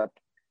ship.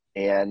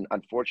 And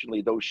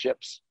unfortunately, those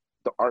ships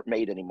aren't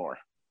made anymore.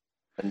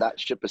 And that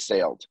ship has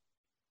sailed.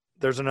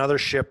 There's another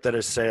ship that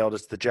has sailed.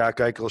 It's the Jack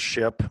Eichel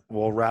ship.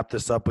 We'll wrap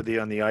this up with you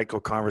on the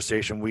Eichel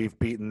conversation. We've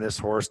beaten this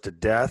horse to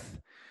death,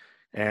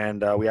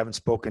 and we haven't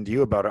spoken to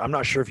you about it. I'm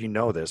not sure if you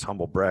know this,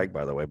 humble brag,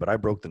 by the way, but I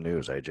broke the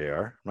news,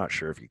 AJR. I'm not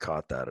sure if you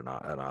caught that or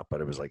not, but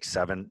it was like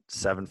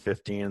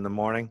 7:15 in the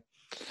morning.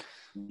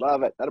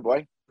 Love it.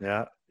 Attaboy.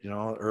 Yeah,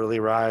 early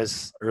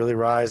rise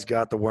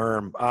got the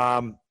worm.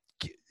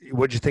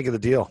 What'd you think of the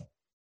deal?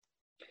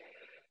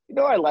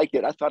 I liked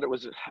it. I thought it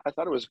was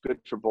good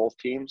for both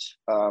teams.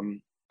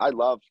 I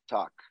love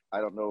Tuck.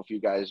 I don't know if you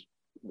guys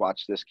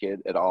watch this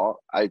kid at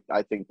all. I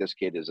think this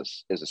kid is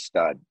a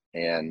stud,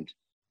 and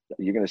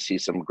you're going to see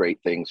some great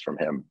things from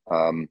him.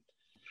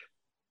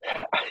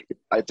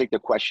 I think the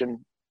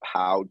question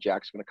how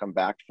Jack's going to come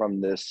back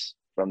from this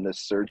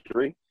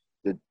surgery.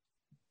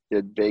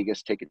 Did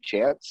Vegas take a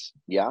chance?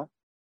 Yeah,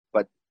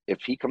 but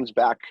if he comes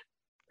back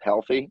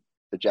healthy,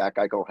 the Jack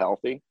Eichel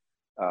healthy,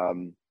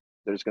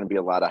 there's going to be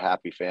a lot of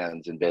happy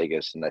fans in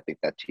Vegas, and I think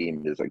that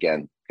team is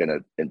again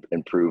going to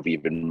improve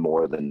even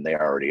more than they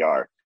already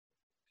are.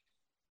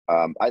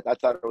 I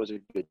thought it was a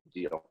good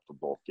deal for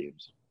both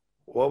teams.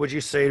 What would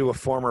you say to a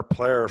former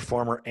player or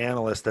former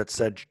analyst that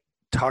said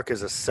Tuck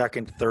is a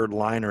second, third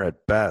liner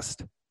at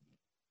best?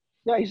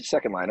 Yeah, he's a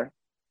second liner.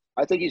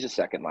 I think he's a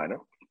second liner.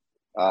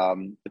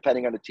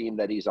 Depending on the team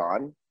that he's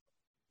on.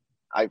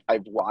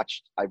 I've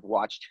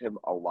watched him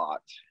a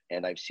lot,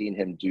 and I've seen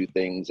him do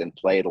things and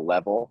play at a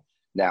level.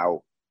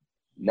 Now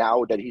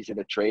that he's in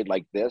a trade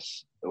like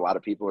this, a lot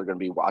of people are going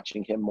to be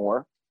watching him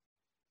more.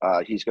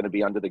 He's going to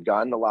be under the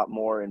gun a lot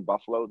more in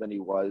Buffalo than he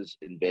was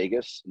in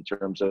Vegas in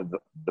terms of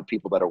the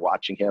people that are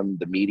watching him,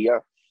 the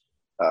media.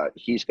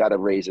 He's got to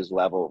raise his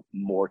level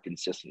more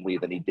consistently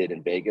than he did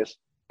in Vegas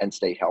and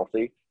stay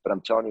healthy. But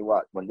I'm telling you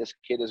what, when this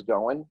kid is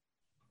going,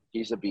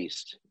 he's a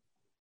beast.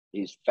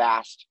 He's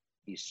fast.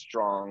 He's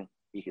strong.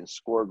 He can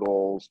score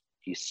goals.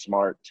 He's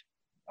smart.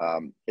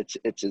 It's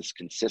his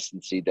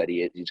consistency that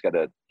he's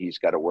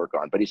got to work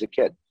on. But he's a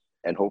kid,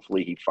 and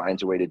hopefully he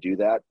finds a way to do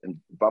that. And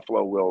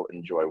Buffalo will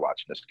enjoy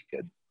watching this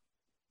kid.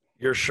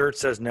 Your shirt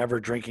says "Never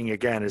drinking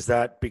again." Is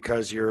that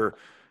because you're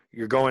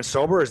going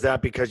sober? Or is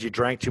that because you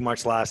drank too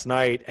much last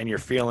night and you're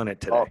feeling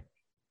it today?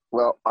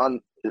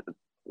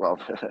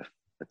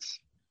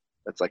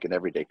 It's like an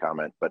everyday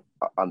comment, but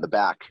on the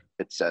back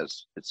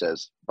it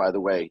says, by the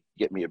way,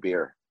 get me a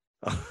beer.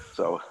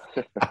 So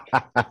There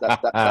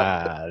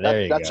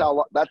you that's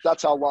go.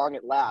 that's how long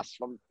it lasts,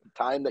 from the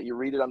time that you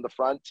read it on the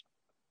front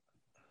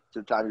to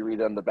the time you read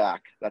it on the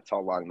back. That's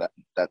how long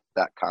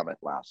that comment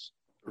lasts.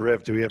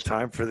 Riv, do we have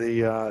time for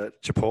the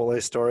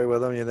Chipotle story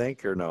with him, you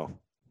think, or no?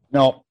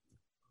 No,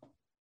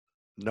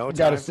 No you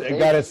time.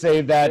 gotta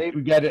save that. Save-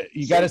 You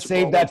gotta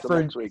save Chipotle that till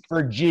for next week.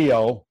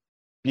 Gio,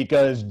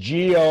 because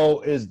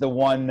Gio is the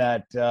one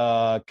that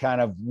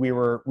kind of we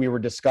were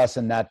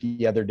discussing that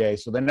the other day.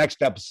 So the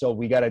next episode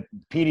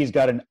Petey's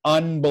got an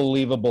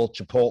unbelievable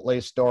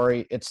Chipotle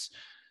story.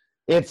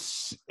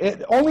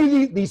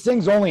 These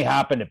things only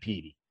happen to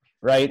Petey,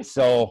 right?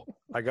 So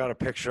I got a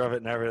picture of it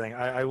and everything.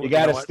 you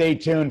got to stay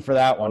tuned for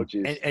that Oh, one.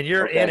 geez. And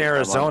you're Okay, in I'm on.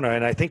 Arizona,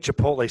 and I think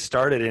Chipotle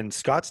started in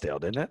Scottsdale,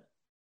 didn't it?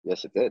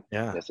 Yes, it did.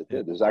 Yeah. Yes, it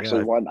did. There's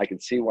actually one. I can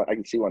see one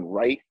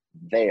right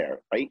there.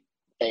 Right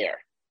there.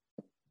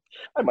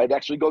 I might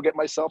actually go get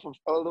myself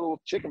a little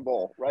chicken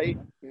bowl right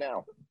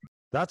now.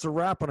 That's a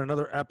wrap on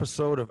another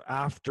episode of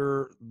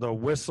After the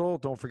Whistle.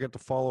 Don't forget to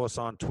follow us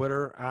on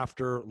Twitter,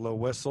 After the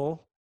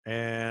Whistle,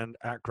 and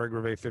at Craig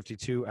Rivet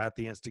 52, at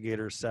the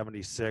Instigator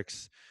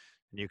 76.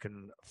 And you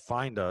can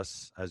find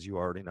us, as you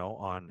already know,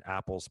 on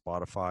Apple,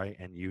 Spotify,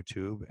 and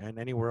YouTube, and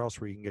anywhere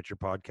else where you can get your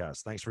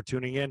podcasts. Thanks for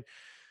tuning in.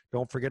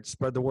 Don't forget to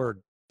spread the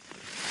word.